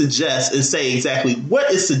want to suggest and say exactly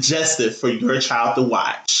what is suggestive for your child to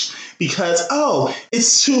watch. Because, oh,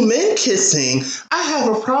 it's two men kissing. I have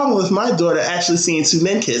a problem with my daughter actually seeing two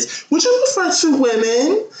men kiss. Would you prefer two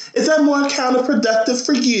women? Is that more counterproductive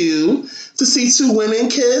for you to see two women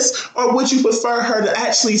kiss? Or would you prefer her to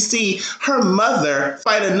actually see her mother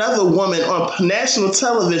fight another woman on national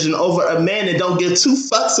television over a man that don't give two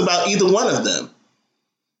fucks about either one of them?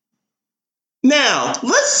 Now,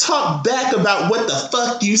 let's talk back about what the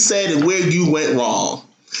fuck you said and where you went wrong.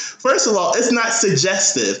 First of all, it's not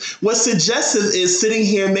suggestive. What's suggestive is sitting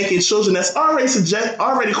here making children that's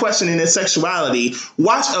already questioning their sexuality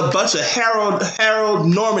watch a bunch of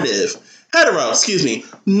normative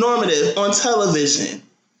on television.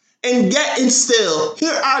 And yet and still,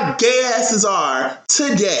 here our gay asses are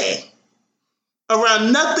today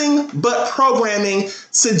around nothing but programming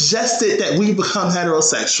suggested that we become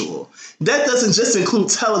heterosexual. That doesn't just include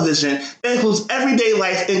television, that includes everyday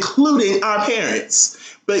life, including our parents.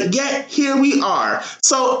 But yet, here we are.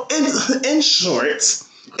 So, in short,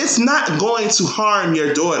 it's not going to harm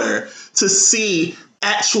your daughter to see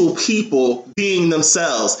actual people being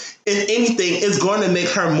themselves. If anything, it's going to make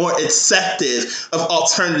her more acceptive of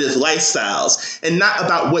alternative lifestyles and not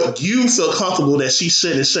about what you feel comfortable that she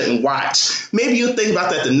should and shouldn't watch. Maybe you'll think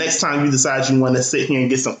about that the next time you decide you want to sit here and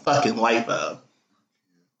get some fucking lipo.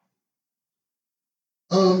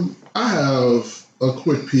 I have a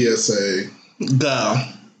quick PSA. Go.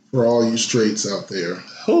 For all you straights out there.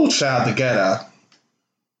 Who child the ghetto?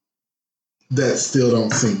 That still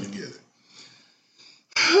don't seem to get it.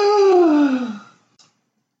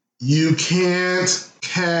 You can't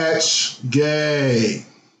catch gay.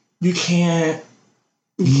 You can't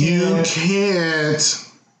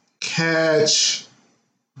catch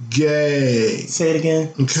gay. Say it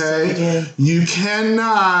again. Okay? Say it again. You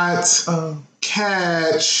cannot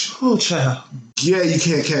catch. Who child? Yeah, you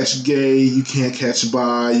can't catch gay, you can't catch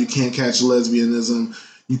bi, you can't catch lesbianism,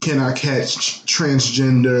 you cannot catch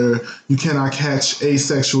transgender, you cannot catch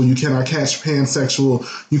asexual, you cannot catch pansexual,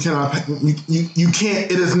 you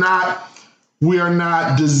can't, it is not, we are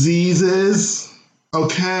not diseases,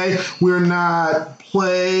 okay? We're not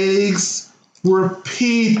plagues, we're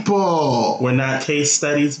people. We're not case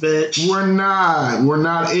studies, bitch. We're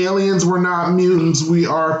not aliens, we're not mutants, we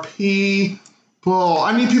are people.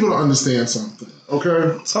 I need people to understand something,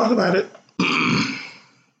 okay? Talk about it.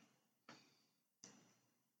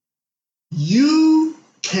 You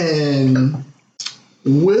can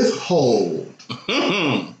withhold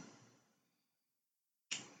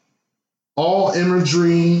all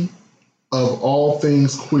imagery of all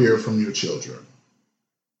things queer from your children.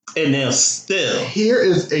 And they'll still. Here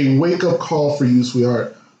is a wake-up call for you,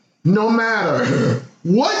 sweetheart. No matter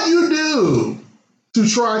what you do to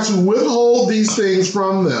try to withhold these things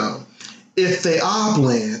from them, if they are,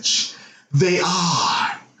 Blanche, they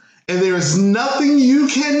are. And there is nothing you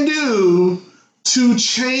can do to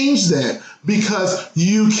change that because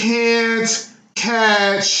you can't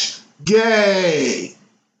catch gay.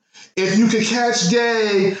 If you could catch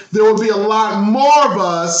gay, there would be a lot more of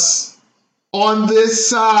us on this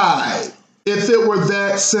side if it were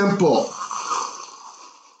that simple.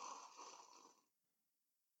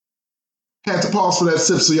 Had to pause for that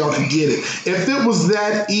sip so y'all can get it. If it was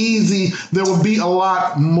that easy, there would be a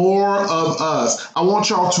lot more of us. I want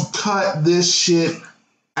y'all to cut this shit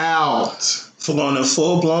out. For going to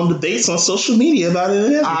full-blown debates on social media about it and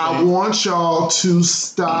everything. I want y'all to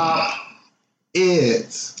stop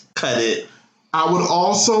it. Cut it. I would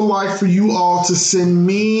also like for you all to send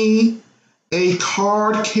me a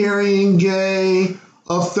card-carrying gay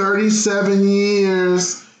of 37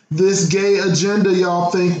 years. This gay agenda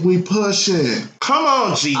y'all think we pushing. Come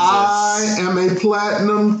on, Jesus. I am a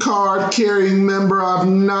platinum card carrying member. I've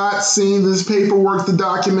not seen this paperwork, the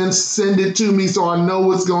documents. Send it to me so I know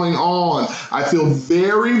what's going on. I feel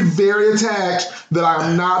very, very attacked that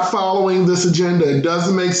I'm not following this agenda. It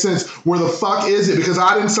doesn't make sense. Where the fuck is it? Because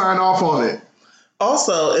I didn't sign off on it.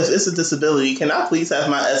 Also, if it's a disability, can I please have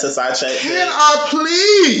my SSI check? Can I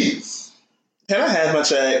please? Can I have my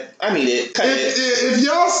check? I need it. Cut it. If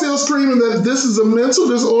y'all still screaming that this is a mental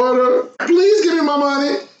disorder, please give me my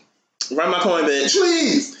money. Run my coin, bitch.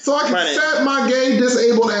 Please. So I can set my gay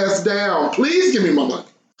disabled ass down. Please give me my money.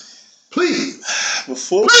 Please.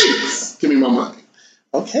 Please give me my money.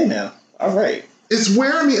 Okay now. All right. It's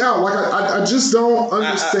wearing me out. Like I just don't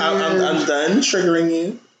understand. I'm done triggering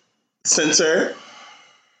you. Censor.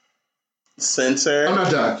 center. I'm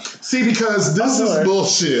not done. See, because this is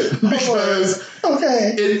bullshit. Because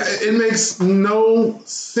it makes no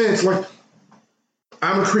sense. Like,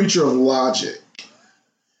 I'm a creature of logic.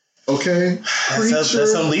 Okay?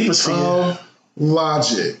 That's some Libras for you.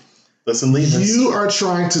 Logic. That's some Libras. You are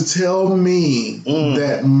trying to tell me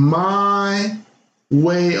that my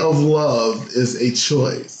way of love is a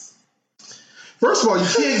choice. First of all, you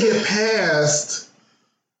can't get past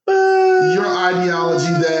your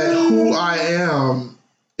ideology that who I am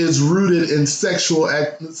is rooted in sexual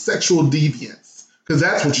deviance. Because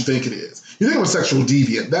that's what you think it is. You think I'm a sexual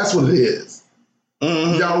deviant. That's what it is.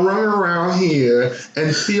 Mm-hmm. Y'all running around here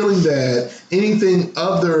and feeling that anything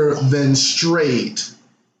other than straight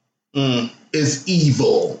is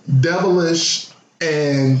evil, devilish,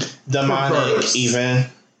 and demonic perverse.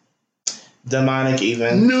 Demonic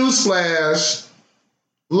even. Newsflash,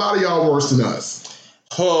 a lot of y'all worse than us.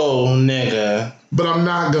 Oh, nigga. But I'm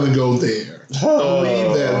not going to go there. I'll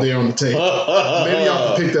leave that there on the table. Maybe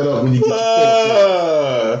y'all can pick that up when you get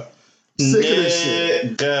your point. Sick of this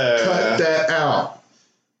shit. Cut that out.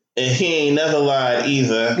 And he ain't never lied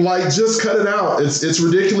either. Like, just cut it out. It's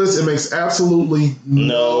ridiculous. It makes absolutely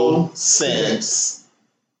no sense.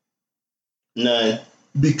 None.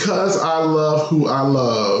 Because I love who I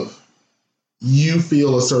love, you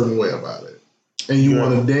feel a certain way about it. And you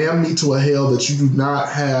want to damn me to a hell that you do not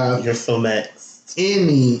have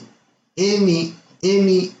anything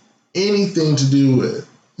to do with.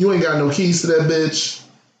 You ain't got no keys to that bitch.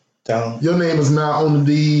 Don't. Your name is not on the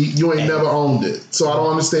deed. You ain't never owned it. So I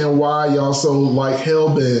don't understand why y'all so like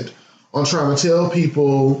hell-bent on trying to tell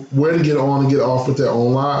people where to get on and get off with their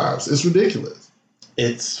own lives. It's ridiculous.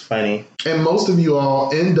 It's funny. And most of you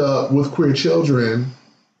all end up with queer children,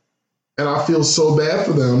 and I feel so bad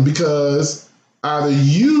for them because either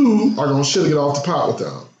you are going to shit or get off the pot with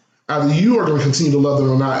them. Either you are going to continue to love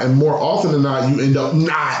them or not, and more often than not, you end up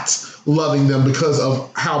not loving them because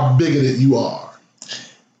of how bigoted you are.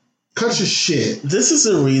 Cut your shit. This is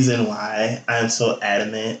the reason why I'm so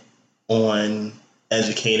adamant on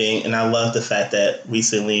educating, and I love the fact that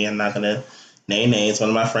recently, I'm not going to name names, one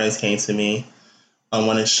of my friends came to me,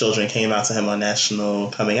 when his children came out to him on National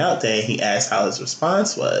Coming Out Day, he asked how his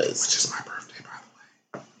response was. Which is my birthday, by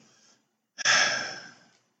the way.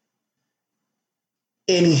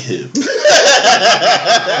 Anywho.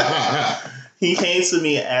 He came to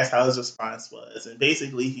me and asked how his response was. And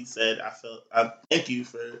basically he said, I thank you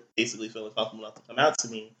for basically feeling comfortable enough to come out to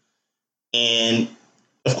me. And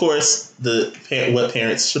of course, what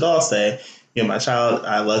parents should all say, you're my child,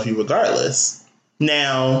 I love you regardless.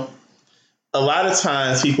 Now, a lot of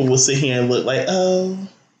times people will sit here and look like, you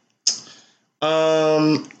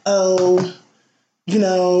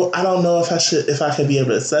know, I don't know if I could be able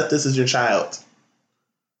to accept this as your child.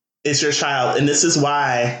 It's your child. And this is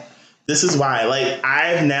why, like,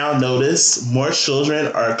 I've now noticed more children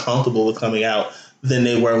are comfortable with coming out than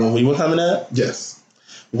they were when we were coming up. Yes.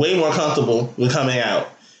 Way more comfortable with coming out.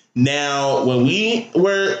 Now, when we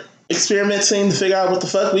were experimenting to figure out what the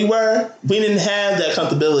fuck we were, we didn't have that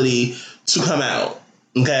comfortability to come out.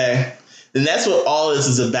 Okay? And that's what all this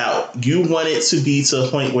is about. You want it to be to a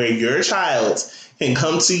point where your child can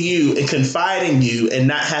come to you and confide in you and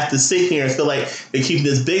not have to sit here and feel like they keep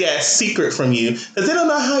this big ass secret from you because they don't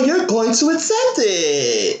know how you're going to accept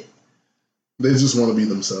it. They just want to be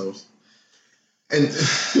themselves. And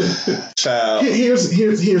child, here's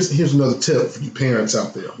another tip for you parents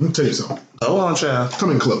out there. Let me tell you something. Go on, child.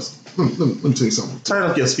 Come in close. Let me tell you something. Turn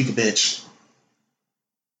up your speaker, bitch.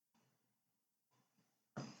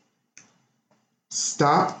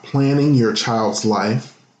 Stop planning your child's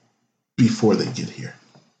life before they get here.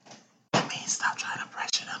 That means stop trying to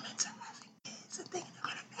pressure them into having kids and thinking they're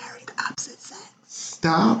going to marry the opposite sex.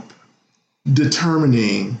 Stop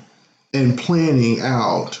determining and planning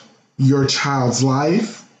out your child's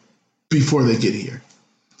life before they get here.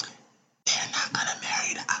 They're not going to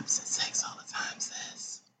marry the opposite sex all the time,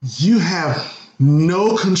 sis. You have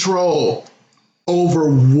no control over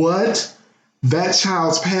what that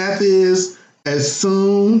child's path is as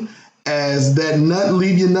soon as that nut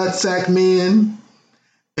leave your nutsack, men,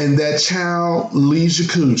 and that child leaves your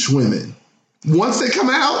cooch, women. Once they come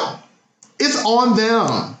out, it's on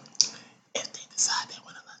them. If they decide they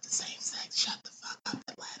want to love the same sex, shut the fuck up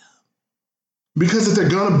and let them. Because if they're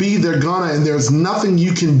gonna be, they're gonna, and there's nothing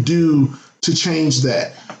you can do to change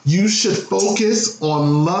that. You should focus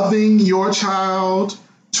on loving your child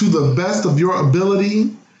to the best of your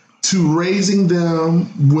ability, to raising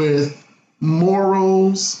them with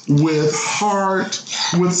morals, with heart,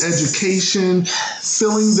 with education,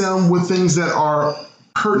 filling them with things that are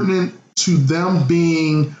pertinent to them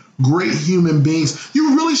being great human beings.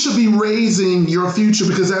 You really should be raising your future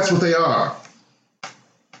because that's what they are.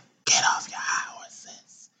 Get off your high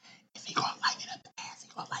horses. If he gonna like it up the ass, he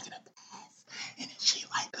gonna like it up the ass. And if she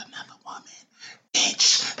like another woman,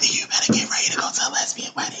 bitch, then you better get ready to go to a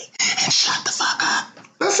lesbian wedding and shut the fuck up.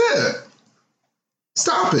 That's it.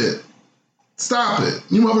 Stop it. Stop it.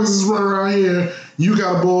 You motherfuckers just run around here, you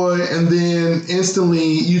got a boy, and then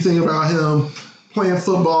instantly you think about him playing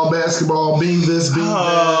football, basketball, being this, being that.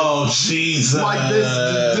 Oh, Jesus. Like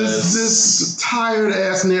this tired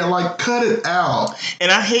ass nigga, like cut it out.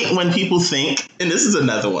 And I hate when people think, and this is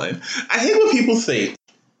another one, I hate when people think,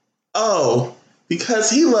 oh, because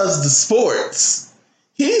he loves the sports,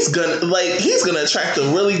 he's gonna attract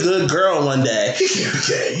a really good girl one day. He can't be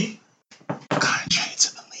gay. Contrary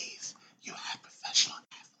to belief, you have professional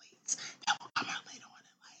athletes that will come out later on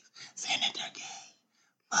in life saying that they're gay.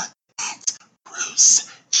 Look at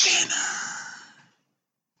Bruce Jenner.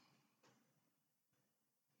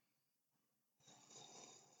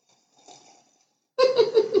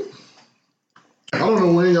 I don't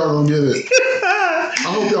know when y'all gonna get it.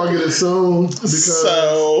 I hope y'all get it soon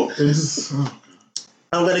because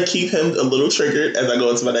I'm going to keep him a little triggered as I go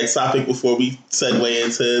into my next topic before we segue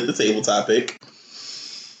into the table topic.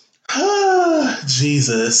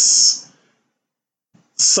 Jesus.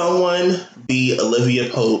 Someone be Olivia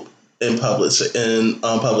Pope in publication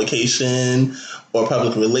or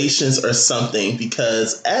public relations or something,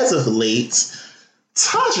 because as of late,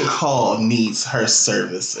 Todrick Hall needs her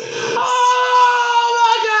services. Oh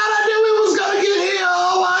my God, I knew we was gonna get here.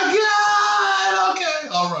 Oh my God. Okay.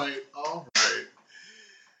 All right.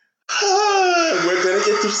 We're gonna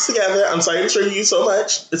get through this together. I'm sorry to trigger you so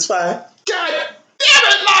much. It's fine. God damn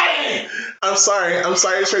it, Lonnie! I'm sorry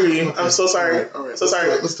to trigger you. Okay. I'm so sorry. All right. So sorry.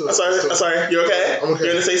 Let's do it. I'm sorry. You okay? I'm okay.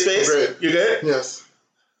 You're in a safe space? I'm great. You good? Yes.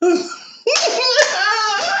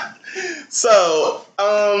 So,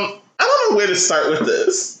 I don't know where to start with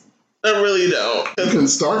this. I really don't. You can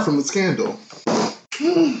start from the scandal.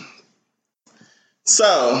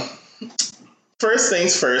 So, first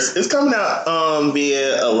things first, it's coming out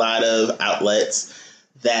via a lot of outlets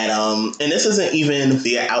that, and this isn't even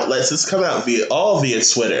via outlets, it's coming out via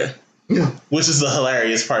Twitter. Yeah. Which is the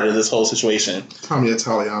hilarious part of this whole situation. Tommy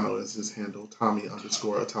Italiano is his handle.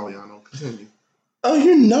 Tommy_Italiano. Continue. Oh,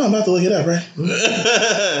 you know I'm about to look it up, right?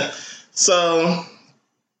 Mm-hmm. So,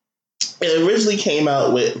 it originally came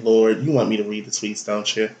out with, Lord, you want me to read the tweets,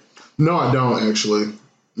 don't you? No, I don't, actually.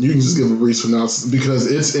 You can just give a brief synopsis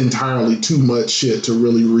because it's entirely too much shit to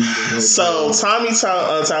really read. So, Tommy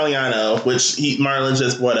Italiano, which Marlon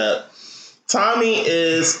just brought up, Tommy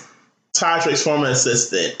is Todrick's former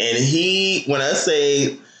assistant, and he, when I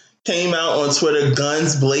say came out on Twitter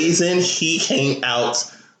guns blazing, he came out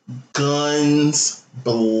guns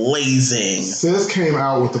blazing. Sis came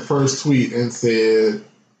out with the first tweet and said,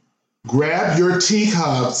 "Grab your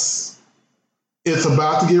teacups. It's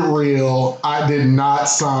about to get real. I did not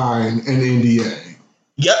sign an NDA."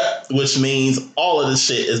 Yep, which means all of this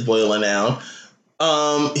shit is boiling down.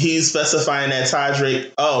 He's specifying that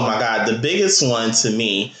Todrick, oh my God, the biggest one to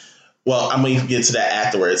me, well, I'm going to get to that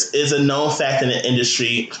afterwards, is a known fact in the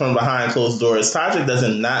industry from behind closed doors. Todrick does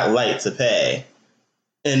not like to pay.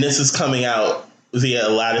 And this is coming out via a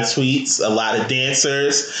lot of tweets, a lot of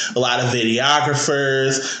dancers, a lot of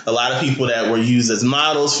videographers, a lot of people that were used as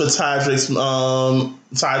models for Todrick's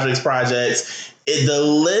projects. The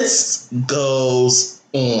list goes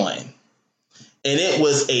on. And it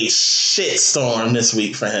was a shitstorm this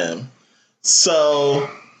week for him. So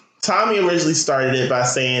Tommy originally started it by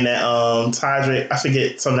saying that Todrick, I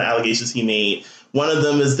forget some of the allegations he made. One of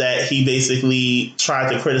them is that he basically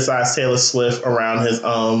tried to criticize Taylor Swift around his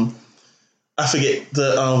I forget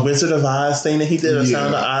the Wizard of Oz thing that he did, or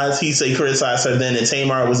Sound of Oz. He said he criticized her then, and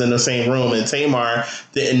Tamar was in the same room, and Tamar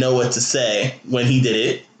didn't know what to say when he did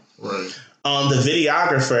it. Right. The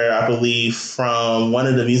videographer, I believe, from one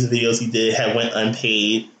of the music videos he did had went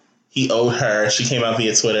unpaid. He owed her. She came out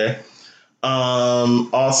via Twitter.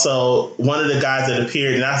 Also, one of the guys that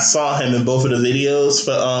appeared, and I saw him in both of the videos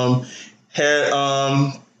for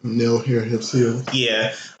Nail, Hair, Hips, Heel.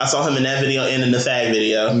 Yeah, I saw him in that video and in the fag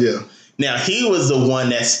video. Yeah. Now, he was the one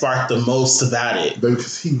that sparked the most about it.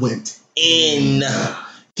 Because he went in.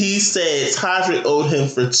 He said Todrick owed him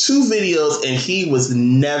for 2 videos and he was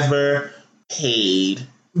never paid.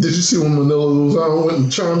 Did you see when Manila Luzon went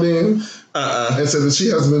and chimed in? And said that she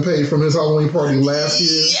hasn't been paid from his Halloween party last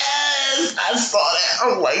year? Yes! I saw that.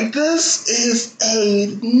 I'm like, this is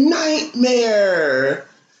a nightmare.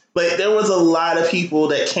 Like, there was a lot of people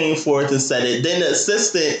that came forth and said it. Then the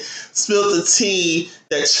assistant spilled the tea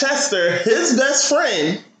that Chester, his best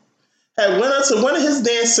friend, had went up to one of his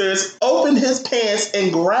dancers, opened his pants,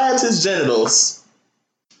 and grabbed his genitals.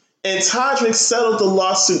 And Todrick settled the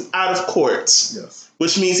lawsuit out of court. Yes.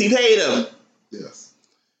 Which means he paid him. Yes.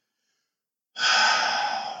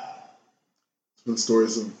 It's been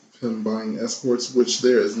stories of him buying escorts, which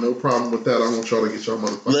there is no problem with that. I want y'all to get y'all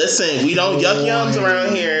motherfuckers. Listen, we don't yuck yums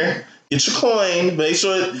around here. Get your coin. Make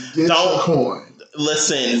sure get your coin.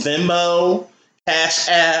 Listen, Venmo, Cash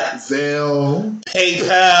App, Zelle,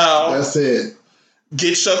 PayPal. That's it.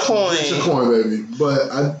 Get your coin. Get your coin, baby. But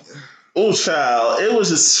oh, child, it was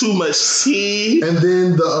just too much tea. And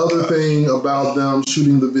then the other thing about them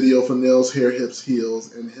shooting the video for Nails, Hair, Hips,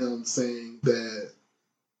 Heels, and him saying that.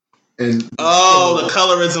 And the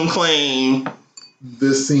colorism claim.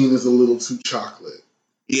 This scene is a little too chocolate.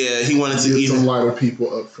 Yeah, he wanted to get some lighter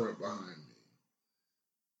people up front behind me.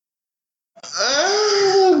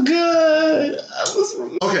 Oh, good.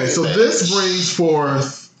 Okay, so this brings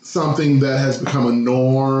forth something that has become a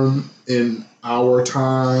norm in our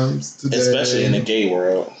times today. Especially in the gay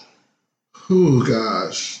world. Oh,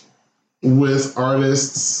 gosh. With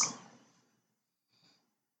artists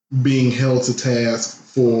being held to task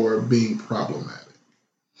for being problematic.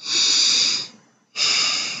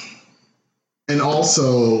 And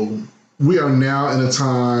also, we are now in a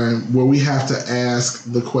time where we have to ask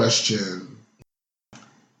the question,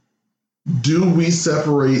 do we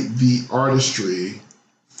separate the artistry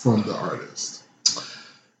from the artist?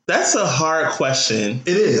 That's a hard question.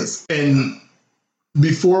 It is. And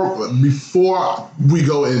before we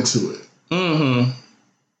go into it,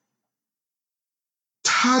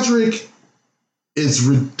 Todrick is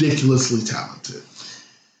ridiculously talented.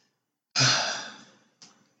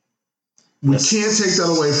 We can't take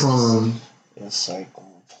that away from him. Yes, I agree.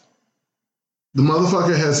 The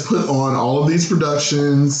motherfucker has put on all of these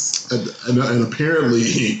productions, and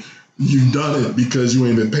apparently you've done it because you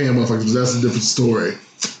ain't been paying motherfuckers. That's a different story.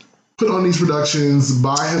 Put on these productions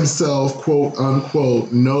by himself, quote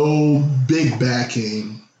unquote, no big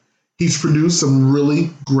backing. He's produced some really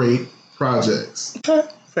great projects. Okay,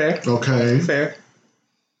 fair. Okay. Fair.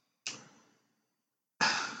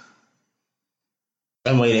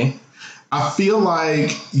 I'm waiting. I feel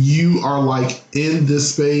like you are like in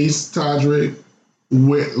this space, Todrick,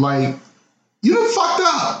 where like you done fucked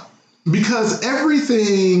up because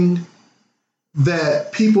everything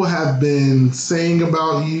that people have been saying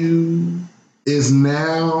about you is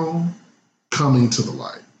now coming to the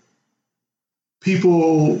light.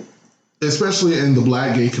 People, especially in the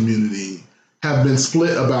Black gay community, have been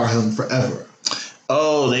split about him forever.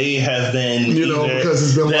 Oh, they have been. Because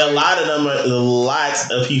it's been a lot of them. Lots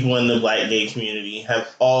of people in the Black gay community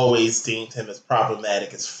have always deemed him as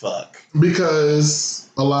problematic as fuck. Because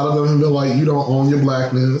a lot of them have been like, you don't own your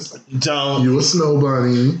blackness. You a snow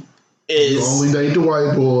bunny. You only date the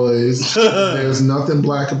white boys. There's nothing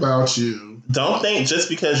black about you. Don't think just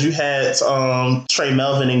because you had Trey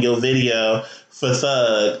Melvin in your video for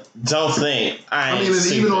Thug. Don't think and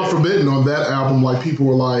even on Forbidden, on that album, like people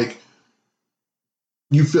were like,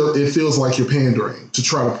 it feels like you're pandering to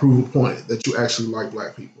try to prove a point that you actually like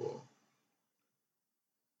black people.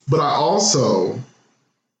 But I also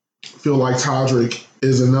feel like Todrick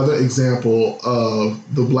is another example of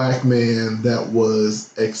the black man that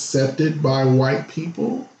was accepted by white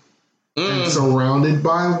people and surrounded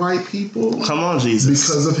by white people. Come on, Jesus.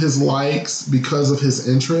 Because of his likes, because of his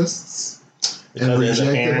interests, and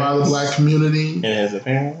rejected by the black community. And his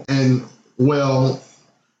appearance. And, well,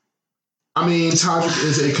 Todrick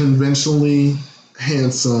is a conventionally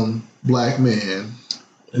handsome black man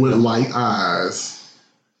with light eyes.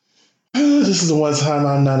 This is the one time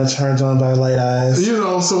I'm not turned on by light eyes.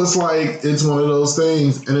 So it's like, it's one of those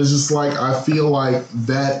things. And it's just like, I feel like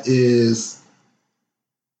that is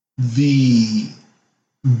the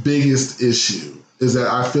biggest issue, is that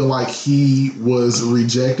I feel like he was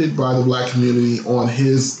rejected by the black community in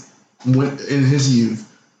his youth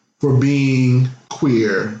for being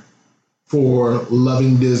queer, for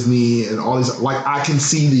loving Disney and all these. Like, I can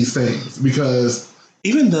see these things because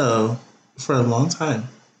even though for a long time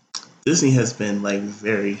Disney has been like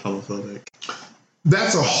very homophobic.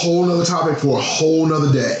 That's a whole nother topic for a whole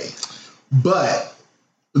nother day. But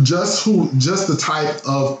just the type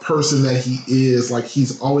of person that he is, like,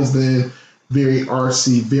 he's always been very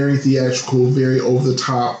artsy, very theatrical, very over the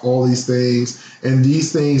top, all these things. And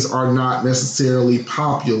these things are not necessarily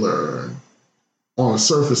popular on a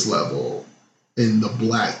surface level in the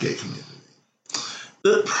black gay community.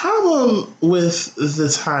 The problem with the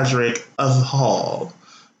Todrick of Hall,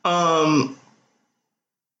 I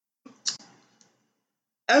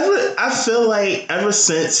feel like ever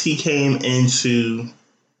since he came into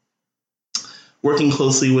working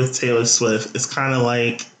closely with Taylor Swift, it's kind of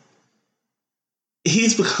like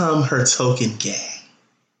he's become her token gay.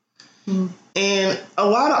 Mm-hmm. And a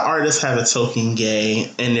lot of artists have a token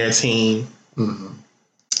gay in their team. Mm-hmm.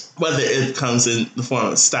 Whether it comes in the form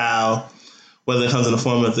of style, whether it comes in the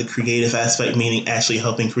form of the creative aspect, meaning actually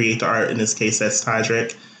helping create the art. In this case, that's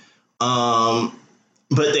Todrick.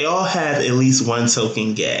 But they all have at least one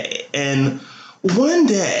token gay. And one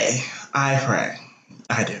day, I pray,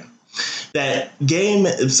 I do, that gay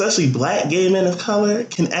men, especially black gay men of color,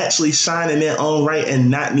 can actually shine in their own right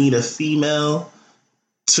and not need a female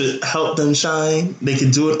to help them shine. They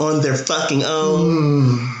can do it on their fucking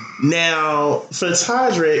own. Now, for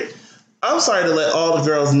Todrick, I'm sorry to let all the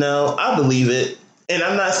girls know, I believe it. And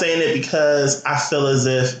I'm not saying it because I feel as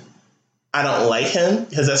if I don't like him,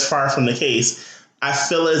 because that's far from the case. I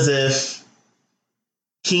feel as if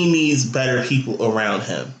he needs better people around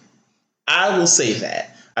him. I will say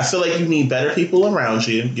that. I feel like you need better people around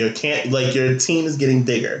you. Your team is getting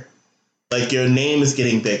bigger. Like, your name is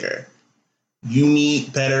getting bigger. You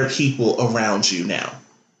need better people around you now.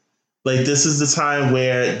 Like, this is the time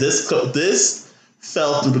where this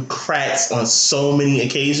fell through the cracks on so many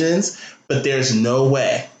occasions, but there's no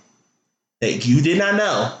way that you did not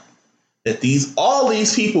know that all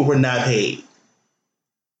these people were not paid.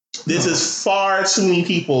 This is far too many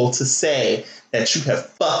people to say that you have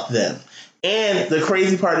fucked them. And the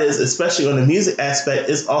crazy part is, especially on the music aspect,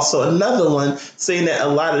 is also another one saying that a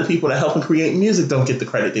lot of the people that help him create music don't get the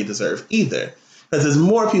credit they deserve either. Because there's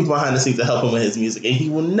more people behind the scenes to help him with his music, and he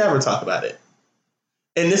will never talk about it.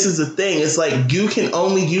 And this is the thing. It's like you can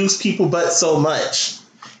only use people but so much.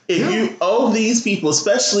 If you owe these people,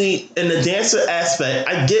 especially in the dancer aspect,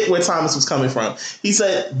 I get where Thomas was coming from. He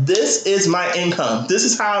said, this is my income. This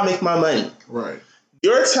is how I make my money. Right.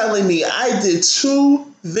 You're telling me I did 2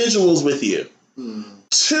 visuals with you.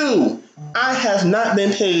 2. I have not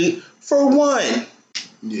been paid for 1.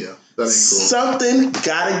 Yeah, that ain't cool. Something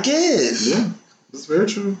gotta give. Yeah, that's very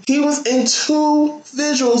true. He was in 2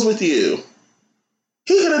 visuals with you.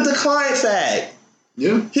 He could have declined Fag.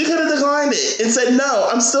 Yeah. He could have declined it and said, no,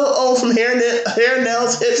 I'm still owed from hair,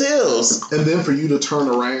 nails, hips, heels. And then for you to turn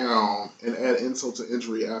around and add insult to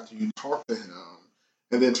injury after you talk to him,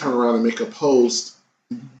 and then turn around and make a post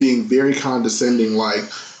being very condescending, like,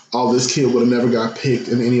 oh, this kid would have never got picked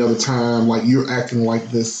in any other time. Like, you're acting like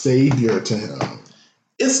this savior to him.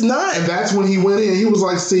 It's not. And that's when he went in. He was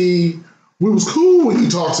like, see, we was cool when you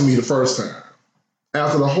talked to me the first time,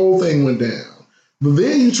 after the whole thing went down. But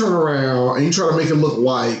then you turn around and you try to make it look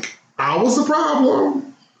like I was the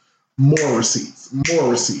problem. More receipts.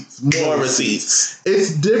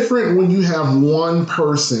 It's different when you have one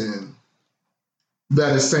person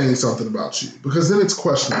that is saying something about you, because then it's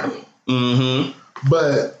questionable. Mm-hmm.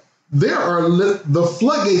 But there are the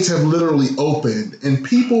floodgates have literally opened, and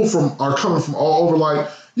people are coming from all over. Like,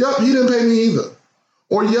 yup, he didn't pay me either,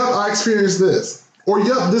 or yup, I experienced this, or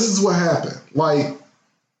yup, this is what happened. Like,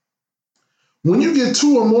 when you get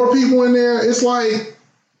 2 or more people in there, it's like,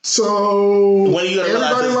 so when are you gonna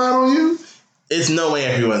everybody lied on you? It's no way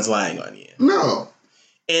everyone's lying on you. No.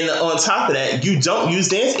 And on top of that, you don't use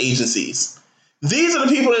dance agencies. These are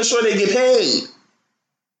the people that ensure they get paid.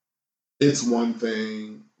 It's one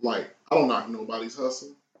thing, like, I don't knock nobody's hustle.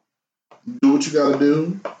 Do what you gotta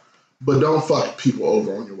do, but don't fuck people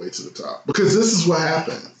over on your way to the top. Because this is what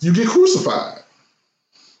happens. You get crucified.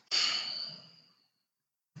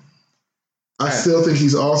 I still think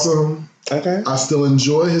he's awesome. Okay. I still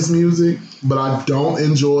enjoy his music, but I don't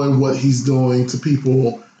enjoy what he's doing to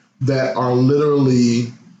people that are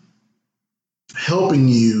literally helping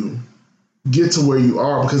you get to where you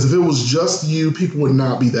are. Because if it was just you, people would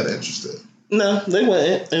not be that interested. No, they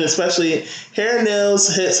wouldn't. And especially Hair,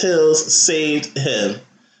 Nails, Hips, Heels saved him.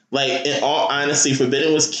 Like, in all honesty,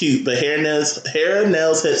 Forbidden was cute, but Hair, Nails,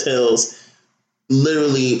 Hips, Heels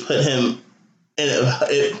literally put him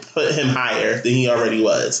higher than he already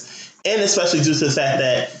was. And especially due to the fact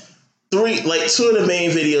that 2 of the main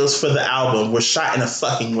videos for the album were shot in a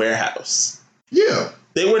fucking warehouse. Yeah.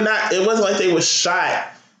 They were not, it wasn't like they were shot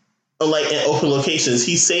like in open locations.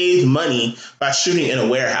 He saved money by shooting in a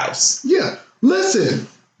warehouse. Yeah. Listen,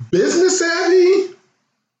 business savvy,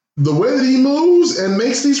 the way that he moves and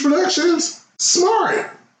makes these productions, smart.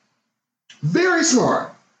 Very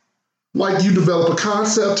smart. Like, you develop a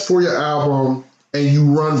concept for your album and you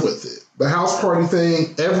run with it. The house party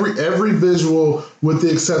thing, every visual, with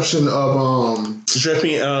the exception of Drip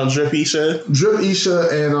Isha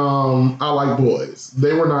and I Like Boys.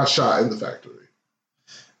 They were not shot in the factory.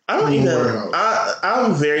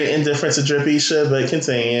 I'm very indifferent to Drip Isha, but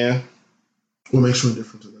continue. What makes you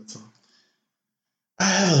indifferent to that song? I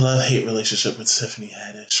have a love-hate relationship with Tiffany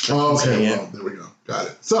Haddish. Okay, well, there we go. Got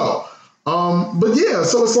it. So, but yeah,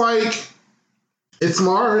 so it's like, it's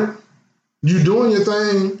smart. You doing your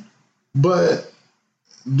thing, but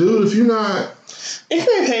dude, if you're not... If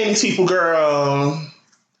you ain't paying these people, girl,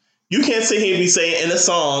 you can't sit here and be saying in a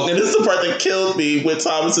song, and this is the part that killed me with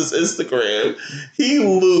Thomas's Instagram. He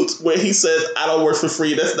looped where he says, I don't work for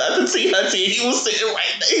free. That's not the T-Hunty. He was sitting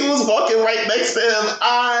right there. He was walking right next to him.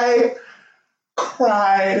 I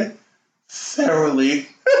cried thoroughly.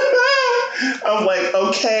 I'm like,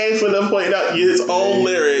 okay, for them pointing out his own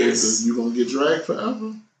lyrics. You gonna get dragged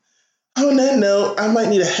forever? On that note, I might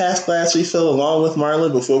need a half glass refill along with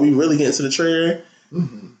Marlon before we really get into the trailer.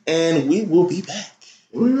 Mm-hmm. And we will be back.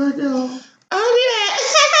 We'll be back, y'all. I'll be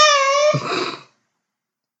back.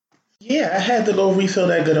 Yeah, I had to go refill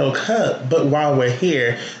that good old cup. But while we're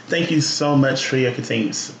here, thank you so much for your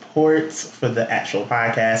continued support for the actual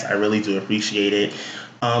podcast. I really do appreciate it.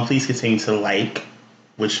 Please continue to like,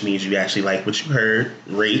 which means you actually like what you heard.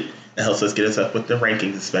 Rate. That helps us get us up with the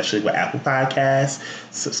rankings, especially with Apple Podcasts.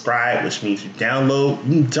 Subscribe, which means you download.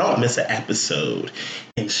 You don't miss an episode.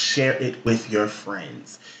 And share it with your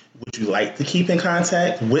friends. Would you like to keep in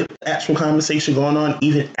contact with the actual conversation going on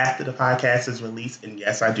even after the podcast is released? And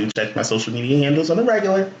yes, I do check my social media handles on a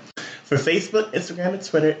regular. For Facebook, Instagram, and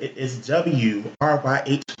Twitter, it is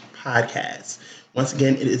WRYH Podcast. Once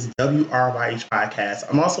again, it is WRYH Podcast.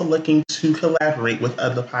 I'm also looking to collaborate with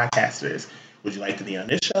other podcasters. Would you like to be on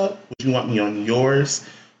this show? Would you want me on yours?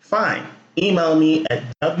 Fine. Email me at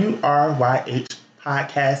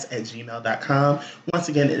wryhpodcast@gmail.com. Once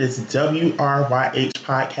again, it is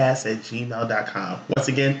wryhpodcast@gmail.com. Once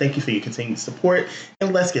again, thank you for your continued support.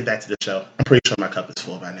 And let's get back to the show. I'm pretty sure my cup is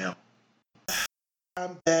full by now.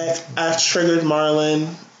 I'm back. I've triggered Marlon.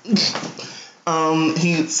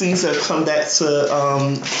 He seems to have come back to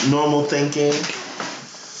normal thinking.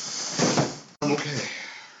 I'm okay.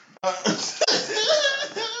 I'm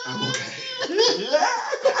okay.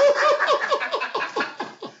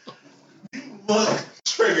 You look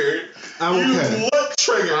triggered. I'm okay. You look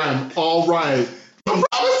triggered. I'm all right. I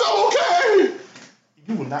promise I'm okay.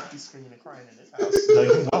 You will not be screaming and crying in this house. No,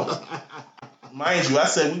 you won't. Mind you, I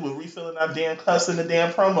said we were refilling our damn cups in the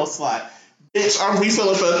damn promo slot. Bitch, I'm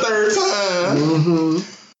refilling for the third time. Mm-hmm.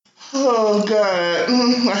 Oh, God.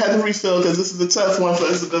 I had to refill because this is a tough one for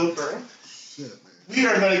us to go through. Shit, man. We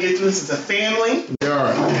are going to get through this as a family. We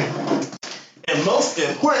are. And most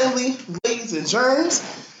importantly, ladies and germs,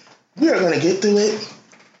 we are going to get through it.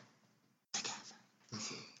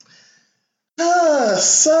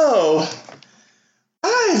 So,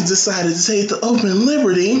 I've decided to take the open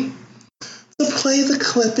liberty to play the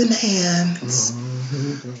clip in hand.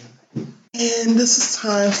 Mm-hmm. And this is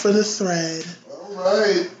time for the thread. All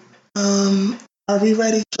right. Are we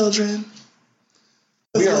ready, children?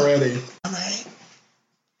 We are ready. All right.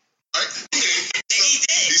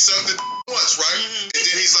 He sucked it once, right? Mm-hmm. And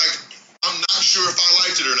then he's like, I'm not sure if I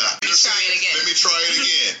liked it or not. Let me try it again.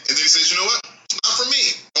 And then he says, you know what? It's not for me.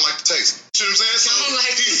 I don't like the taste. You know what I'm saying? So we're not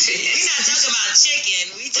talking about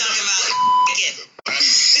chicken. We talking about chicken.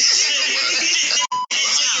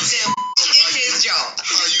 In his jaw.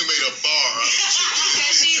 How you made a bar out of chicken?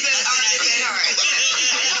 Because she's an artist at heart.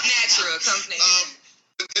 Natural company.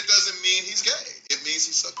 It doesn't mean he's gay. It means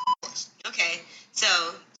he sucked twice. Okay.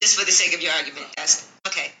 So, just for the sake of your argument, that's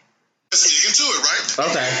okay. Let's dig into it, right?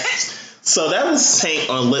 Okay. So that was Tank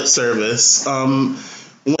on Lip Service.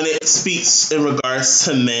 When it speaks in regards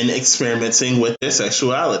to men experimenting with their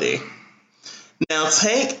sexuality. Now,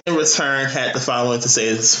 Tank, in return, had the following to say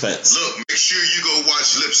in his defense. Look, make sure you go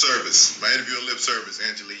watch Lip Service. My interview on Lip Service,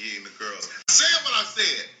 Angela Yee and the girls. Say what I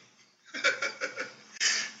said.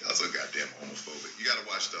 Y'all so goddamn homophobic. You gotta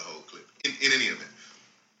watch the whole clip. In any event,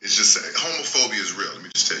 it's just homophobia is real. Let me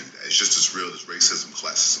just tell you that. It's just as real as racism,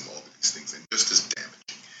 classism, all of these things, and just as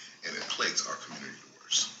damaging. And it plagues our community the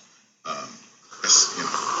worst.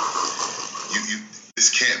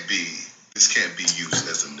 This can't be used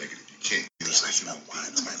as a negative. You can't use a human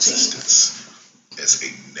being's existence as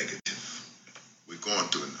a negative. We're going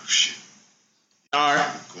through enough shit. We're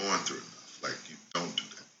going through enough. Like, you don't do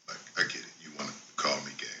that. Like, I get it. You want to call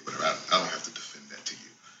me gay, whatever. I don't have to defend that to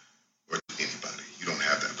you or to anybody. You don't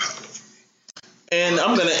have that power over me. And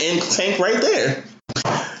I'm gonna end Tank right there.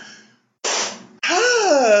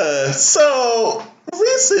 So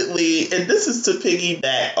recently, and this is to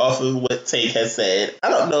piggyback off of what Tank has said. I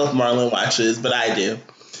don't know if Marlon watches, but I do.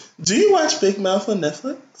 Do you watch Big Mouth on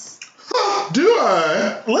Netflix? Do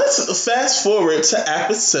I? Let's fast forward to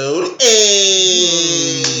episode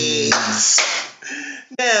 8.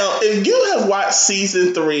 Now, if you have watched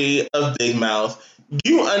season 3 of Big Mouth,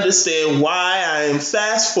 you understand why I am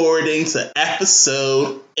fast forwarding to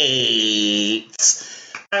episode 8.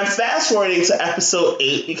 I'm fast forwarding to episode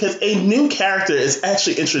 8 because a new character is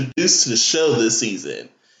actually introduced to the show this season.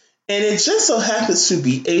 And it just so happens to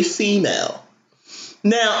be a female.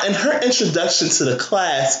 Now, in her introduction to the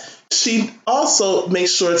class, she also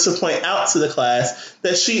makes sure to point out to the class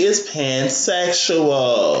that she is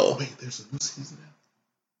pansexual. Wait, there's a new season now?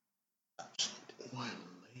 Oh,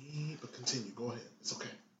 I'm late, but continue. Go ahead. It's okay.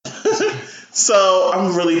 So,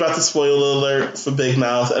 I'm really about to spoil alert for Big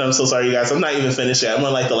Mouth, and I'm so sorry, you guys. I'm not even finished yet. I'm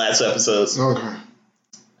on like the last 2 episodes. Okay.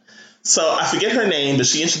 So, I forget her name, but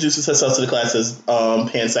she introduces herself to the class as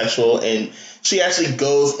pansexual, and she actually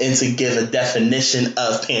goes in to give a definition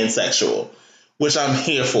of pansexual, which I'm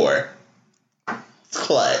here for.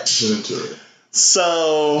 Clutch. Get into it.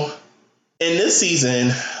 So, in this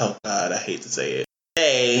season, oh God, I hate to say it.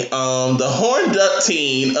 The horned up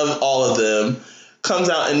teen of all of them comes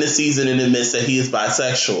out in this season and admits that he is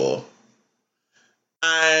bisexual.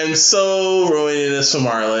 I'm so ruining this for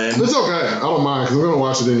Marlon. It's okay. I don't mind because I'm going to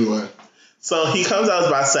watch it anyway. So he comes out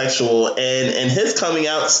as bisexual, and his coming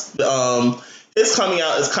out is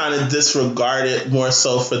kind of disregarded more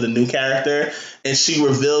so for the new character. And she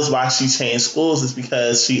reveals why she changed schools is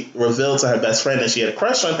because she revealed to her best friend that she had a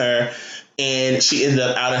crush on her, and she ended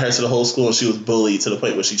up outing her to the whole school, and she was bullied to the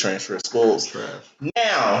point where she transferred schools. Trash.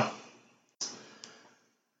 Now,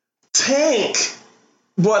 Tank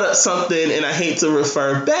brought up something, and I hate to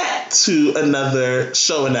refer back to another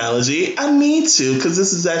show analogy. I need to, because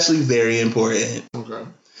this is actually very important. Okay.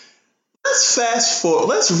 Let's fast forward.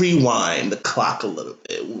 Let's rewind the clock a little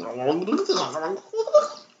bit.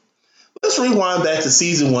 Let's rewind back to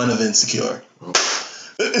season 1 of Insecure.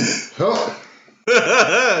 Help.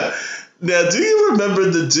 Now, do you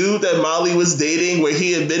remember the dude that Molly was dating where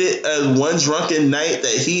he admitted one drunken night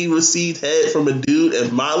that he received head from a dude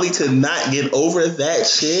and Molly could not get over that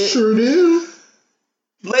shit? Sure do.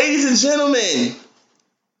 Ladies and gentlemen,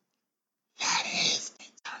 that is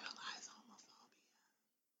internalized homophobia.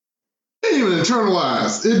 It ain't even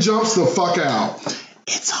internalized. It jumps the fuck out.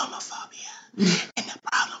 It's homophobia. And the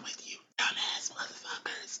problem with you dumbass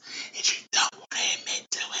motherfuckers is you don't want to admit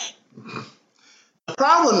to it. The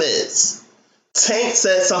problem is, Tank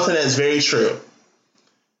said something that's very true.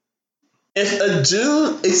 If a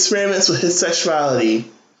dude experiments with his sexuality,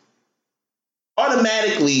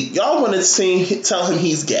 automatically, y'all want to tell him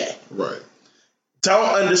he's gay. Right.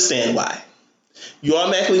 Don't understand why. You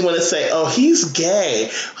automatically want to say, oh, he's gay.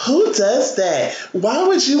 Who does that? Why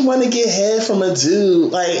would you want to get head from a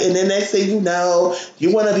dude? Like, and then next thing you know,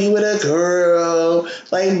 you want to be with a girl.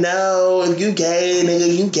 Like, no, if you gay,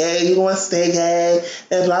 nigga, you gay. You want to stay gay.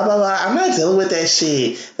 And blah, blah, blah. I'm not dealing with that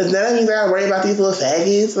shit. Because now that means I got to worry about these little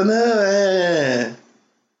faggots.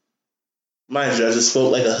 Mind you, I just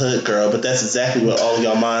spoke like a hood girl, but that's exactly where all of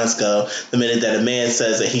y'all minds go the minute that a man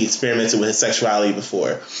says that he experimented with his sexuality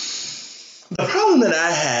before. The problem that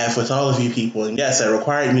I have with all of you people, and yes, it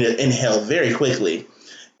required me to inhale very quickly,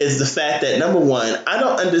 is the fact that, number one, I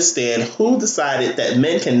don't understand who decided that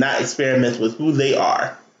men cannot experiment with who they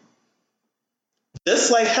are.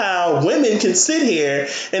 Just like how women can sit here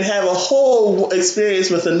and have a whole experience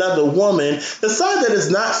with another woman, decide that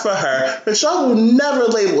it's not for her, but y'all will never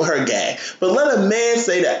label her gay. But let a man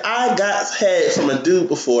say that I got head from a dude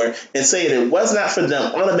before and say that it was not for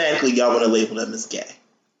them, automatically y'all want to label them as gay.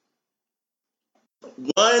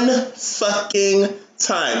 One fucking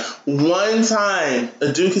time. One time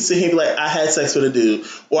a dude can sit here and be like, I had sex with a dude,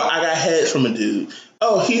 or I got head from a dude.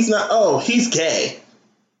 Oh, he's not, oh, he's gay.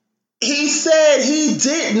 He said he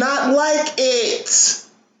did not like it.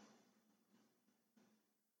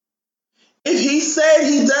 If he said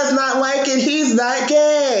he does not like it, he's not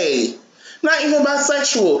gay. Not even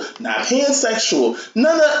bisexual, not pansexual,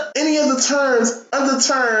 none of any of the terms, other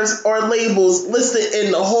terms or labels listed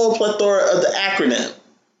in the whole plethora of the acronym.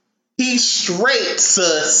 He's straight,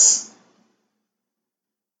 sus.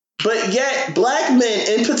 But yet, black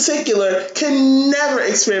men in particular can never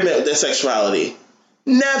experiment with their sexuality.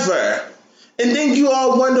 Never. And then you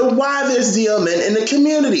all wonder why there's DL men in the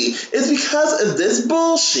community. It's because of this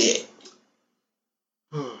bullshit.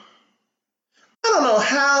 I don't know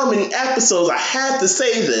how many episodes I had to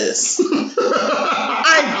say this.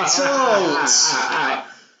 I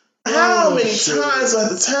don't. How many times do I have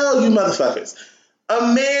to tell you motherfuckers?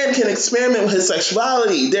 A man can experiment with his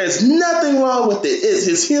sexuality. There's nothing wrong with it. It's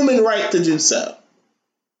his human right to do so.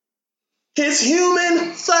 His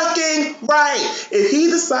human fucking right. If he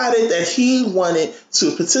decided that he wanted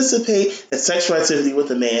to participate in sexual activity with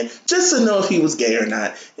a man just to know if he was gay or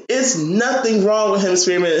not, it's nothing wrong with him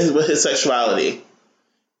experimenting with his sexuality.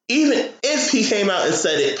 even if he came out and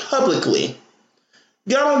said it publicly,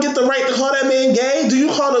 y'all don't get the right to call that man gay? Do you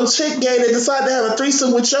call a chick gay that decided to have a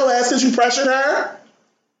threesome with your ass because you pressured her?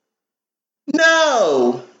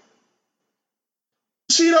 No.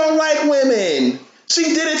 She don't like women. She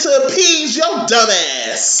did it to appease your dumb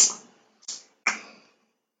ass.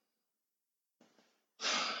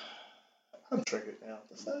 I'm triggered now.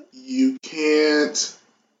 You can't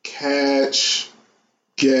catch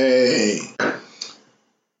gay.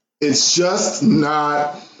 It's just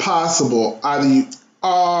not possible. Either you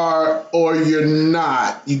are or you're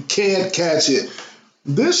not. You can't catch it.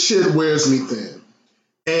 This shit wears me thin.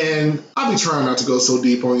 And I be trying not to go so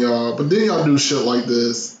deep on y'all, but then y'all do shit like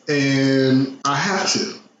this, and I have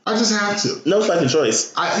to. I just have to. No fucking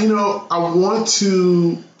choice. I want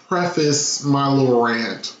to preface my little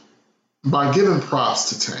rant by giving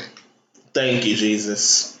props to Tank. Thank you,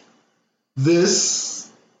 Jesus. This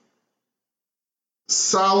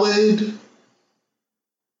solid,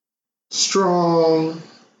 strong,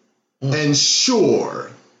 and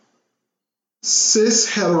sure cis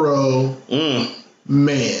hetero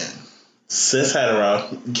man. Cis hetero.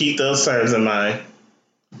 Keep those terms in mind.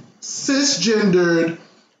 Cisgendered,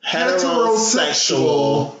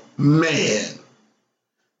 heterosexual man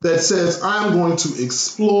that says, I'm going to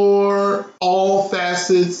explore all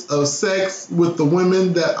facets of sex with the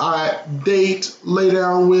women that I date, lay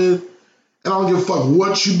down with, and I don't give a fuck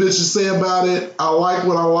what you bitches say about it. I like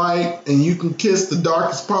what I like, and you can kiss the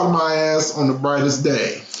darkest part of my ass on the brightest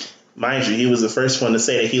day. Mind you, he was the first one to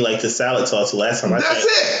say that he liked his salad toss. Last time I checked. That's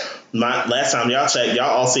it. Last time y'all checked, y'all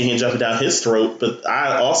all see him jumping down his throat, but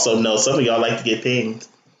I also know some of y'all like to get pinged.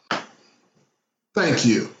 Thank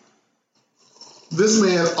you. This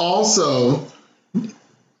man also,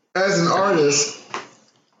 as an artist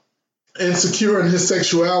and secure in his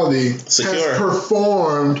sexuality, has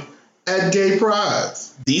performed at gay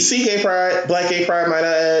prides. DC gay pride, black gay pride, might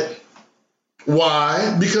I add.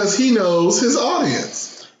 Why? Because he knows his audience.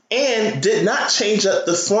 And did not change up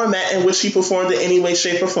the format in which he performed in any way,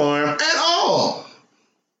 shape, or form. At all.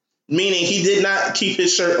 Meaning he did not keep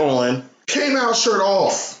his shirt on. Came out shirt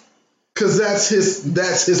off. Because that's his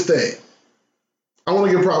thing. I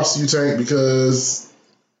want to give props to you, Tank, because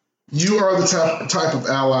you are the type of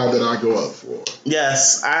ally that I go up for.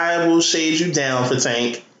 Yes, I will shade you down for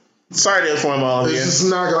Tank. Sorry to inform all of you. It's just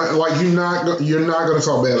not gonna, you're not gonna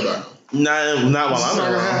talk bad about him. Not while I'm around. It's not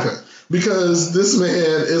gonna happen. Because this man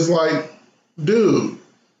is like, dude,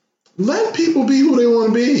 let people be who they want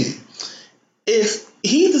to be. If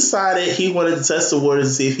he decided he wanted to test the waters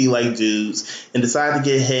to see if he liked dudes and decided to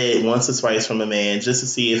get head once or twice from a man just to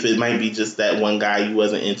see if it might be just that one guy you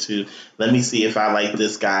wasn't into, let me see if I like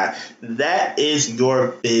this guy. That is your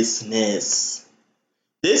business.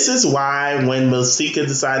 This is why when Masika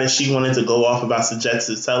decided she wanted to go off about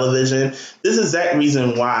suggestive television, this is that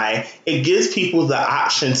reason why it gives people the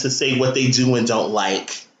option to say what they do and don't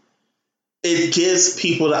like. It gives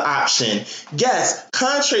people the option. Yes,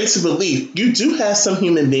 contrary to belief, you do have some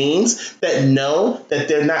human beings that know that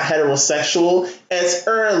they're not heterosexual as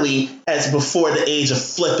early as before the age of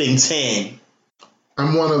flipping 10.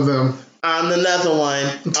 I'm one of them. I'm another one.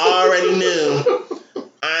 Already knew.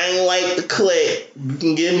 I ain't like the click. You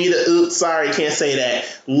can give me the oops, sorry, can't say that.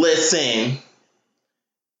 Listen.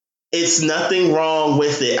 It's nothing wrong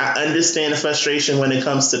with it. I understand the frustration when it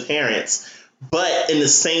comes to parents. But in the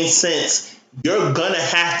same sense, you're gonna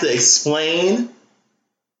have to explain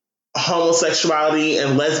homosexuality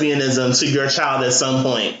and lesbianism to your child at some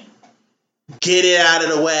point. Get it out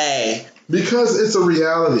of the way. Because it's a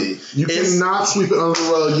reality. You cannot sweep it under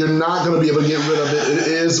the rug. You're not going to be able to get rid of it. It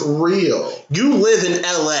is real. You live in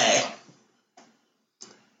LA.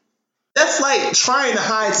 That's like trying to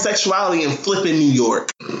hide sexuality in flipping New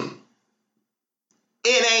York. It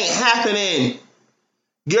ain't happening.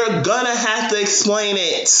 You're gonna have to explain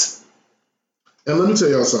it. And let me tell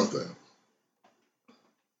y'all something.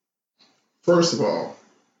 First of all,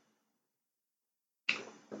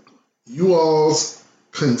 you all's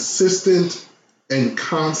consistent and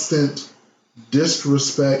constant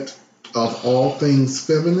disrespect of all things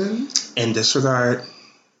feminine and disregard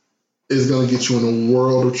is going to get you in a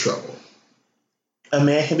world of trouble. A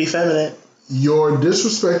man can be feminine. Your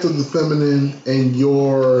disrespect of the feminine and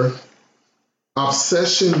your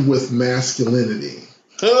obsession with masculinity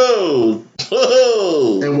and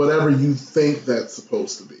whatever you think that's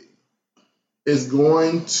supposed to be is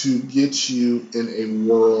going to get you in a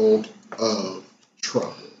world of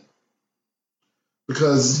trouble.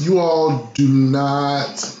 Because you all do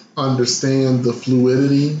not understand the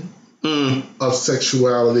fluidity of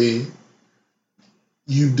sexuality.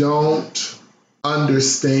 You don't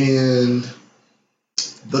understand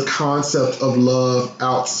the concept of love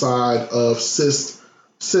outside of cis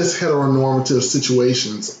heteronormative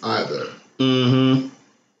situations either. Mm-hmm.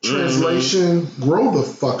 Translation, grow the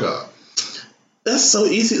fuck up. That's so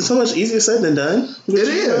easy, so much easier said than done. It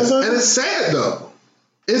is, and it's sad though.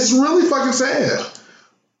 It's really fucking sad.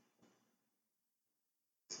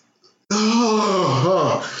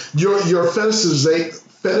 Your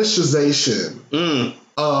fetishization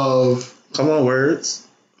of come on words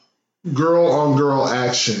girl on girl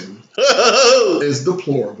action is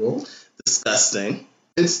deplorable. Disgusting.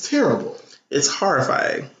 It's terrible. It's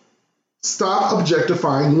horrifying. Stop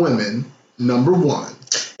objectifying women, number one.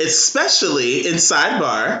 Especially in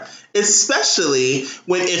sidebar, especially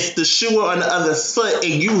when if the shoe were on the other foot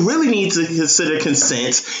and you really need to consider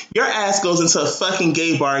consent, your ass goes into a fucking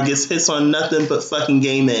gay bar and gets pissed on nothing but fucking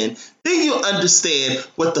gay men. Then you'll understand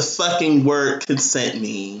what the fucking word consent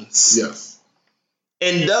means. Yes.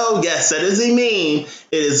 And though, yes, that is a meme,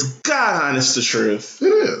 it is God honest the truth. It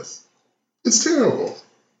is. It's terrible.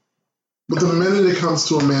 But the minute it comes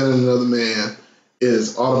to a man and another man, it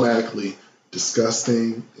is automatically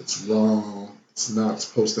disgusting, it's wrong, it's not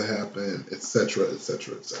supposed to happen, etc.,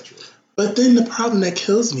 etc., etc. But then the problem that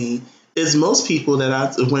kills me is most people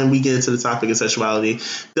when we get into the topic of sexuality,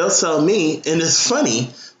 they'll tell me, and it's funny,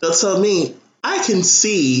 they'll tell me, I can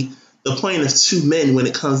see the point of two men when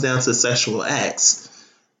it comes down to sexual acts.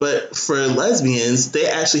 But for lesbians, they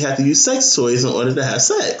actually have to use sex toys in order to have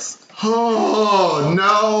sex. Oh,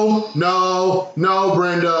 no,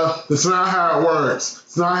 Brenda. That's not how it works.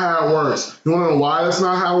 It's not how it works. You want to know why that's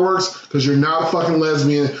not how it works? Because you're not a fucking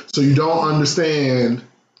lesbian, so you don't understand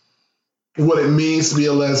what it means to be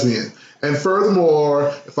a lesbian. And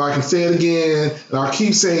furthermore, if I can say it again, and I'll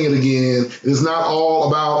keep saying it again, it is not all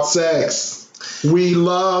about sex. We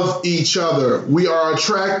love each other. We are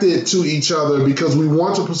attracted to each other because we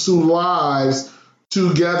want to pursue lives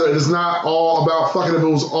together. It is not all about fucking. If it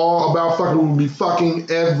was all about fucking, we would be fucking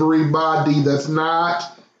everybody. That's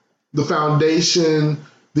not the foundation,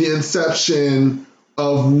 the inception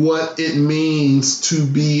of what it means to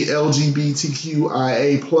be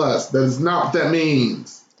LGBTQIA+. That is not what that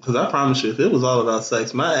means. Because I promise you, if it was all about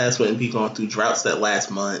sex, my ass wouldn't be going through droughts that last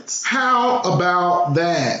months. How about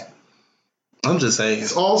that? I'm just saying.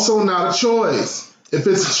 It's also not a choice. If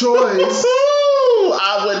it's a choice,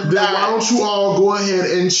 I would then not. why don't you all go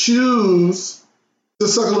ahead and choose to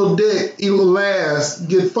suck a little dick, eat a little ass,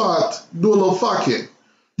 get fucked, do a little fucking?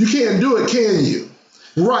 You can't do it, can you?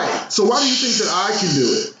 Right. So why do you think that I can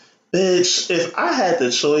do it? Bitch, if I had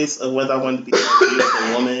the choice of whether I wanted to be a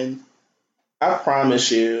beautiful woman, I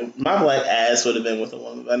promise you, my black ass would have been with a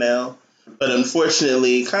woman by now. But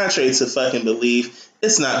unfortunately, contrary to fucking belief,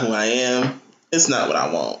 it's not who I am. It's not what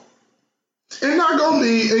I want. And not gonna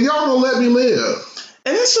be, and y'all gonna let me live.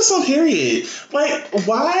 And it's just on period. Like,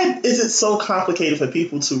 why is it so complicated for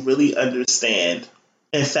people to really understand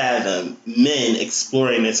and fathom men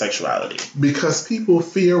exploring their sexuality? Because people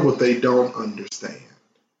fear what they don't understand.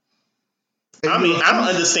 And I mean, I don't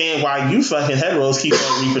understand why you fucking heteros keep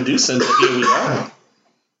on reproducing, but here we are.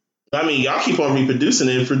 I mean, y'all keep on reproducing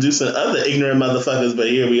and producing other ignorant motherfuckers, but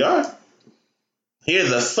here we are. Here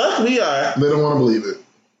the fuck we are. They don't want to believe it.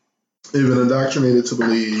 They've been indoctrinated to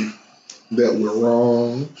believe that we're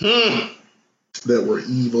wrong, that we're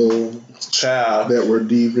evil, that we're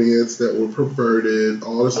deviants, that we're perverted,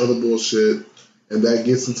 all this other bullshit. And that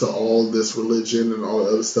gets into all this religion and all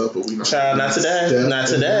the other stuff, but we not. Child, not today. Not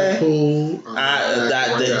today. Cool.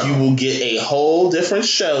 That you will get a whole different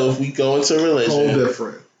show if we go into religion. Whole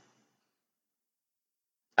different.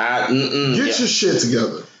 Get your shit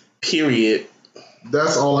together. Period.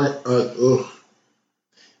 That's all I.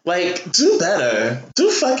 Like, do better. Do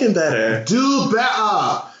fucking better. Do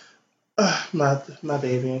better. My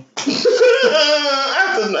baby. I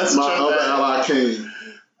have to mess with my other ally King.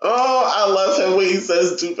 Oh, I love him when he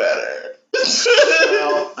says do better.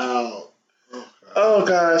 Ow. Oh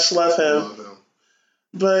gosh, love him.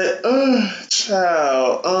 But,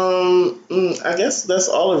 child, I guess that's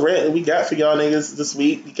all the rant that we got for y'all niggas this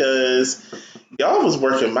week because y'all was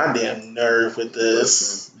working my damn nerve with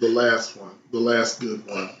this. Listen, the last one. The last good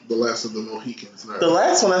one. The last of the Mohicans. The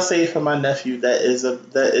last one I saved for my nephew that is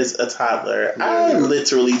a toddler. Yeah. I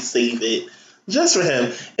literally saved it just for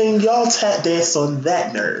him. And y'all tap danced on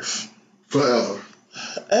that nerve. Forever.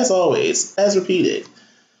 As always. As repeated.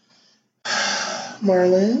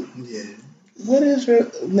 Marlon? Yeah. What is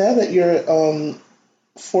your... Now that you're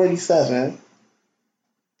 47...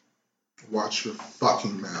 Watch your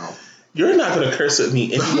fucking mouth. You're not going to curse at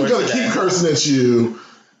me anymore. I'm going to keep cursing at you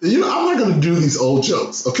I'm not going to do these old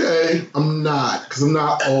jokes, okay? I'm not, because I'm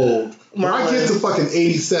not old. When I get to fucking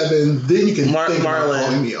 87, then you can think about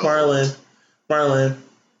calling me old. Marlon,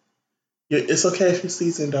 it's okay if you're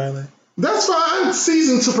seasoned, darling. That's fine.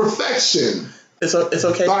 Seasoned to perfection. It's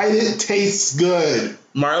okay. Bite it, tastes good.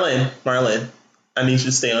 Marlon, I need you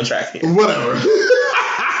to stay on track here. Whatever.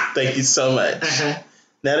 Thank you so much.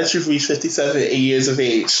 Now that you've reached 57 years of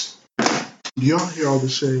age. Do y'all hear all the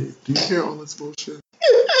shade? Do you hear all this bullshit?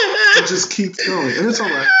 It just keeps going. And it's all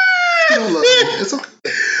right. You don't love me. It's okay.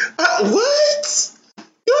 What?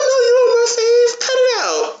 You don't know you're on my face? Cut it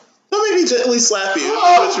out. Don't make me gently slap you.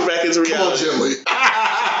 Put you back into reality. Come on, gently.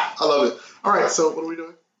 I love it. All right, so what are we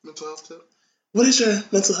doing? Mental health tip? What is your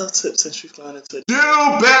mental health tip since you've gone into it? Do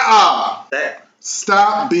better. That.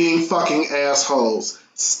 Stop being fucking assholes.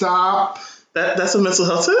 Stop. That's a mental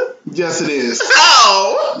health tip? Yes, it is.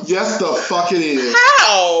 How? Yes, the fuck it is.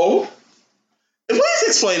 How? Please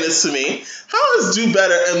explain this to me. How is do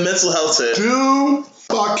better a mental health tip? Do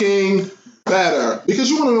fucking better. Because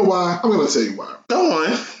you want to know why? I'm going to tell you why. Go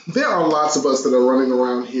on. There are lots of us that are running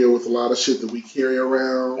around here with a lot of shit that we carry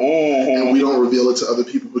around, and we don't reveal it to other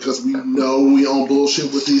people because we know we own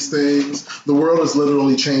bullshit with these things. The world is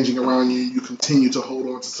literally changing around you. You continue to hold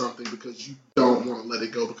on to something because you don't want to let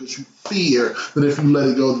it go, because you fear that if you let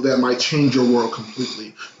it go, that might change your world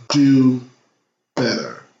completely. Do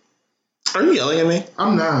better. Are you yelling at me?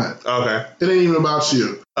 I'm not. Okay. It ain't even about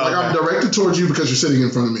you. Like, I'm directed towards you because you're sitting in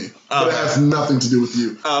front of me. But it has nothing to do with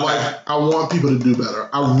you. Like, I want people to do better.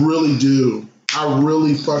 I really do. I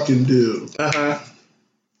really fucking do.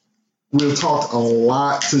 We've talked a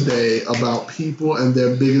lot today about people and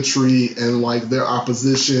their bigotry and, like, their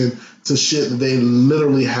opposition to shit that they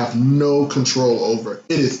literally have no control over.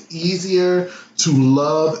 It is easier to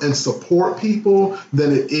love and support people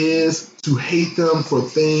than it is to hate them for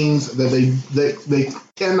things that they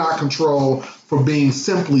cannot control, for being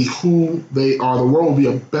simply who they are. The world would be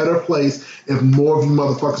a better place if more of you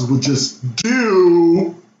motherfuckers would just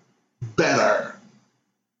do better.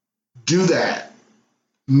 Do that.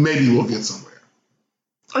 Maybe we'll get somewhere.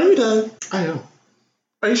 Are you done? I am.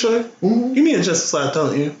 Are you sure? Mm-hmm. You need a just slap,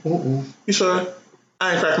 don't you? Mm-mm. You sure?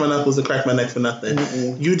 I ain't crack my knuckles and crack my neck for nothing.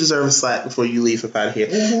 Mm-mm. You deserve a slap before you leave up out of here.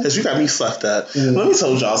 Because you got me fucked up. Mm-hmm. Let me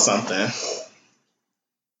tell y'all something.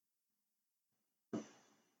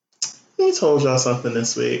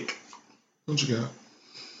 This week. What you got?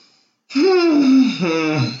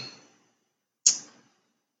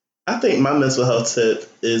 I think my mental health tip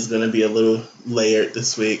is going to be a little layered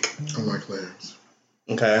this week. I like layers.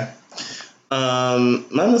 Okay. My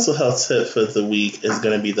mental health tip for the week is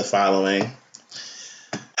going to be the following.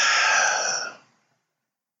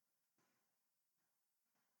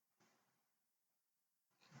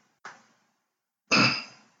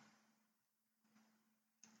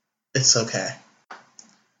 It's okay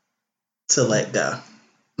to let go.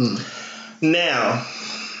 Now,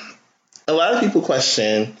 a lot of people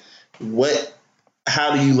question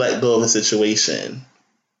how do you let go of a situation?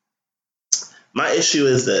 My issue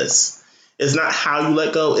is this. It's not how you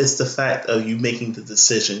let go, it's the fact of you making the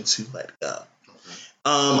decision to let go.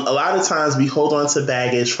 A lot of times we hold on to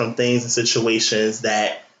baggage from things and situations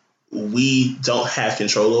that we don't have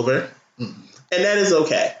control over. And that is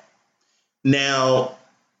okay. Now,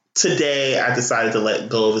 today I decided to let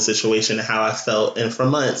go of a situation and how I felt, and for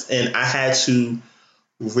months, and I had to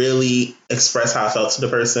really express how I felt to the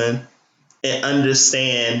person and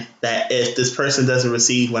understand that if this person doesn't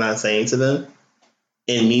receive what I'm saying to them,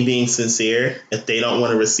 and me being sincere, if they don't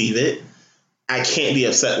want to receive it, I can't be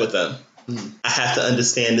upset with them. I have to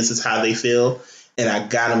understand this is how they feel, and I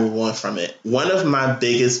gotta move on from it. One of my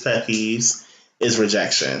biggest pet peeves is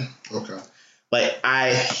rejection. Okay. Like,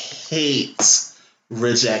 I hate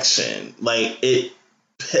rejection. Like,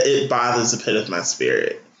 it bothers the pit of my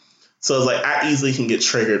spirit. So it's like I easily can get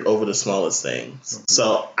triggered over the smallest things. Okay.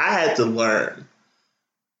 So I had to learn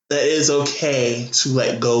that it's okay to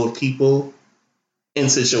let go of people in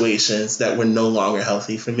situations that were no longer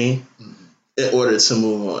healthy for me in order to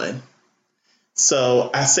move on. So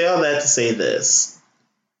I say all that to say this.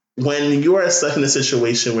 When you are stuck in a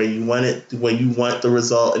situation where you want the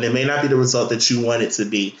result, and it may not be the result that you want it to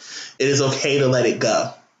be, it is okay to let it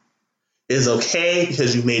go. It is okay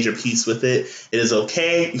because you made your peace with it. It is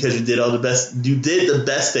okay because you did the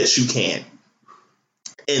best that you can.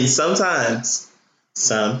 And sometimes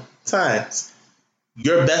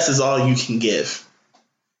your best is all you can give.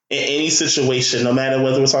 In any situation, no matter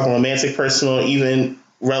whether we're talking romantic, personal, even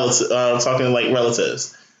talking like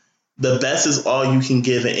relatives, the best is all you can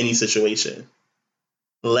give in any situation.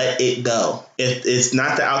 Let it go. If it's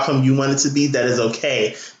not the outcome you want it to be, that is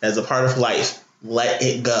okay. That's a part of life. let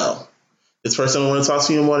it go. This person don't want to talk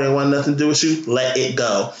to you anymore. They want nothing to do with you. Let it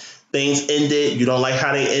go. Things ended. You don't like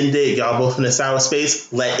how they ended. Y'all both in a sour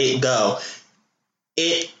space. Let it go.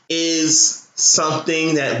 It is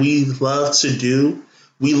something that we love to do.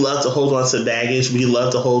 We love to hold on to baggage. We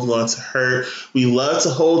love to hold on to hurt. We love to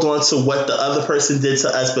hold on to what the other person did to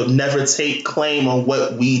us, but never take claim on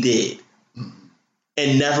what we did.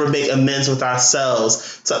 And never make amends with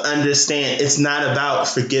ourselves to understand it's not about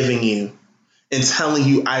forgiving you and telling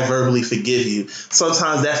you I verbally forgive you.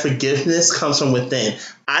 Sometimes that forgiveness comes from within.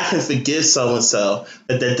 I can forgive so-and-so,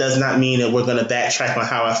 but that does not mean that we're going to backtrack on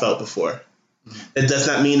how I felt before. It does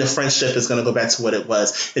not mean the friendship is going to go back to what it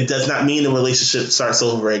was. It does not mean the relationship starts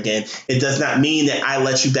over again. It does not mean that I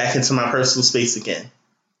let you back into my personal space again.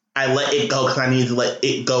 I let it go because I need to let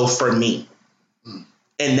it go for me.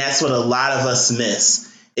 And that's what a lot of us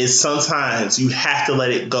miss, is sometimes you have to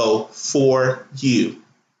let it go for you.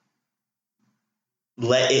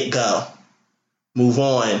 Let it go. Move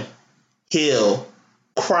on. Heal.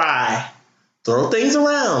 Cry. Throw things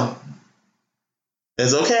around.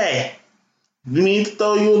 It's okay. You need to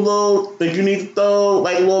throw you a little, like you need to throw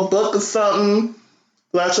like a little book or something.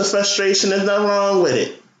 Let your frustration. There's nothing wrong with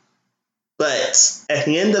it. But at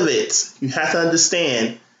the end of it, you have to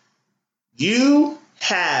understand, you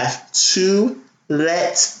have to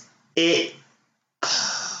let it go.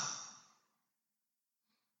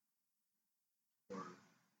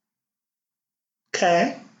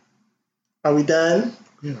 Okay. Are we done?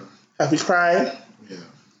 Yeah. Have we cried? Yeah.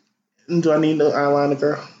 Do I need no eyeliner,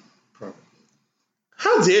 girl? Probably.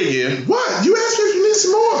 How dare you? What? You asked me if you need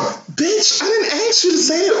some more. Bitch, I didn't ask you to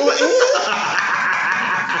say it on air.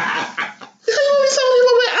 You want me telling you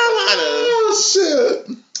with eyeliner? Oh,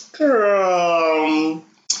 shit. Girl,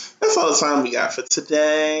 that's all the time we got for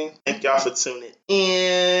today. Thank y'all for tuning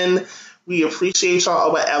in. We appreciate y'all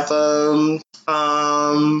or whatever.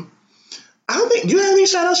 I don't think, you have any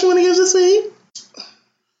shout outs you want to give this week?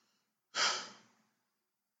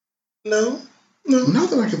 No? Not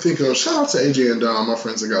that I can think of. Shout out to AJ and Dom, my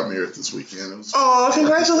friends that got married this weekend. It was Oh,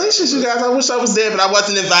 congratulations, you guys. I wish I was there, but I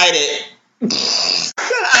wasn't invited.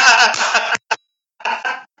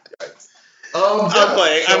 I'm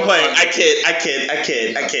playing. I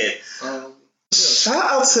kid. Shout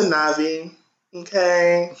out to Navi.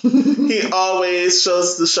 Okay. He always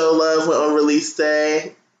shows the show love on release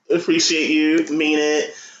day. Appreciate you. Mean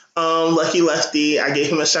it. Lucky Lefty, I gave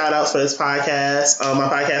him a shout out for his podcast. My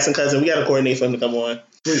podcasting cousin, we got to coordinate for him to come on.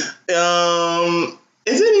 Is there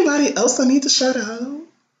anybody else I need to shout out?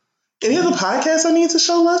 Any other podcasts I need to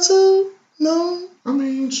show love to? No? I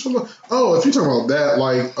mean, sure. Oh, if you're talking about that,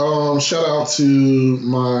 like, shout out to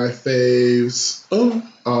my faves.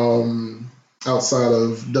 Outside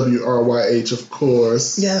of WRYH, of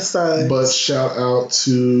course. Yes, sir. But shout out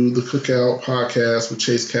to the Cookout podcast with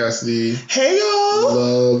Chase Cassidy. Hey, y'all.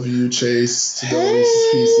 Love you, Chase. To go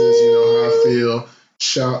Reese's Pieces. You know how I feel.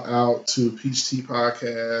 Shout out to Peach Tea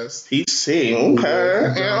Podcast. Peach Tea,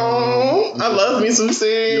 okay. I love me some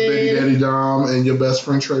tea. Your baby daddy Dom and your best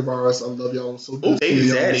friend Trey Bars. I love y'all so good. Oh, baby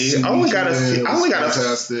daddy. I only got a few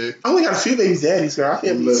baby daddies, girl. I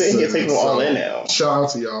can't be sitting here taking them all in now. Shout out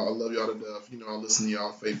to y'all. I love y'all to death. You know, I listen to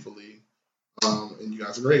y'all faithfully. And you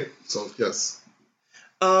guys are great. So yes.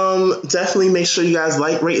 Definitely make sure you guys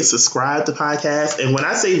like, rate, and subscribe to the podcast. And when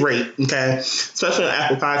I say rate, okay, especially on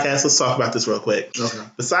Apple Podcasts, let's talk about this real quick. Okay.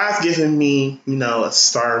 Besides giving me, a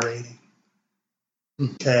star rating,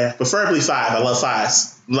 okay, preferably 5. I love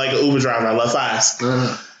 5s. I'm like an Uber driver. I love 5s.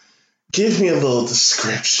 Give me a little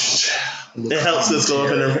description. It helps us go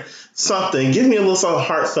up in something. Give me a little something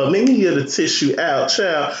heartfelt. Make me get a tissue out,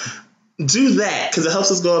 child. Do that because it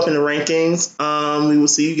helps us go up in the rankings. We will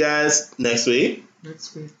see you guys next week.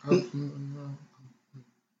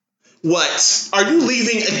 What? Are you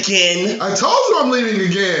leaving again? I told you I'm leaving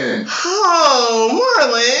again. Oh,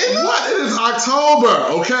 Marlon. What? It is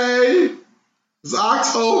October, okay? It's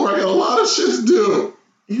October. I got a lot of shit to do.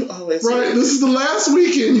 You always right. This is the last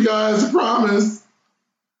weekend, you guys. I promise.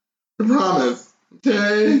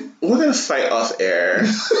 Okay? We're going to fight off air.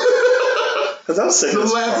 Because I'm sick of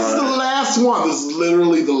this. This is the last one. This is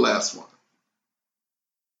literally the last one.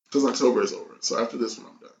 Because October is over. So after this one,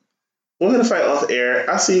 I'm done. We're going to fight off air.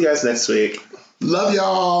 I'll see you guys next week. Love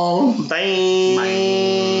y'all. Bye.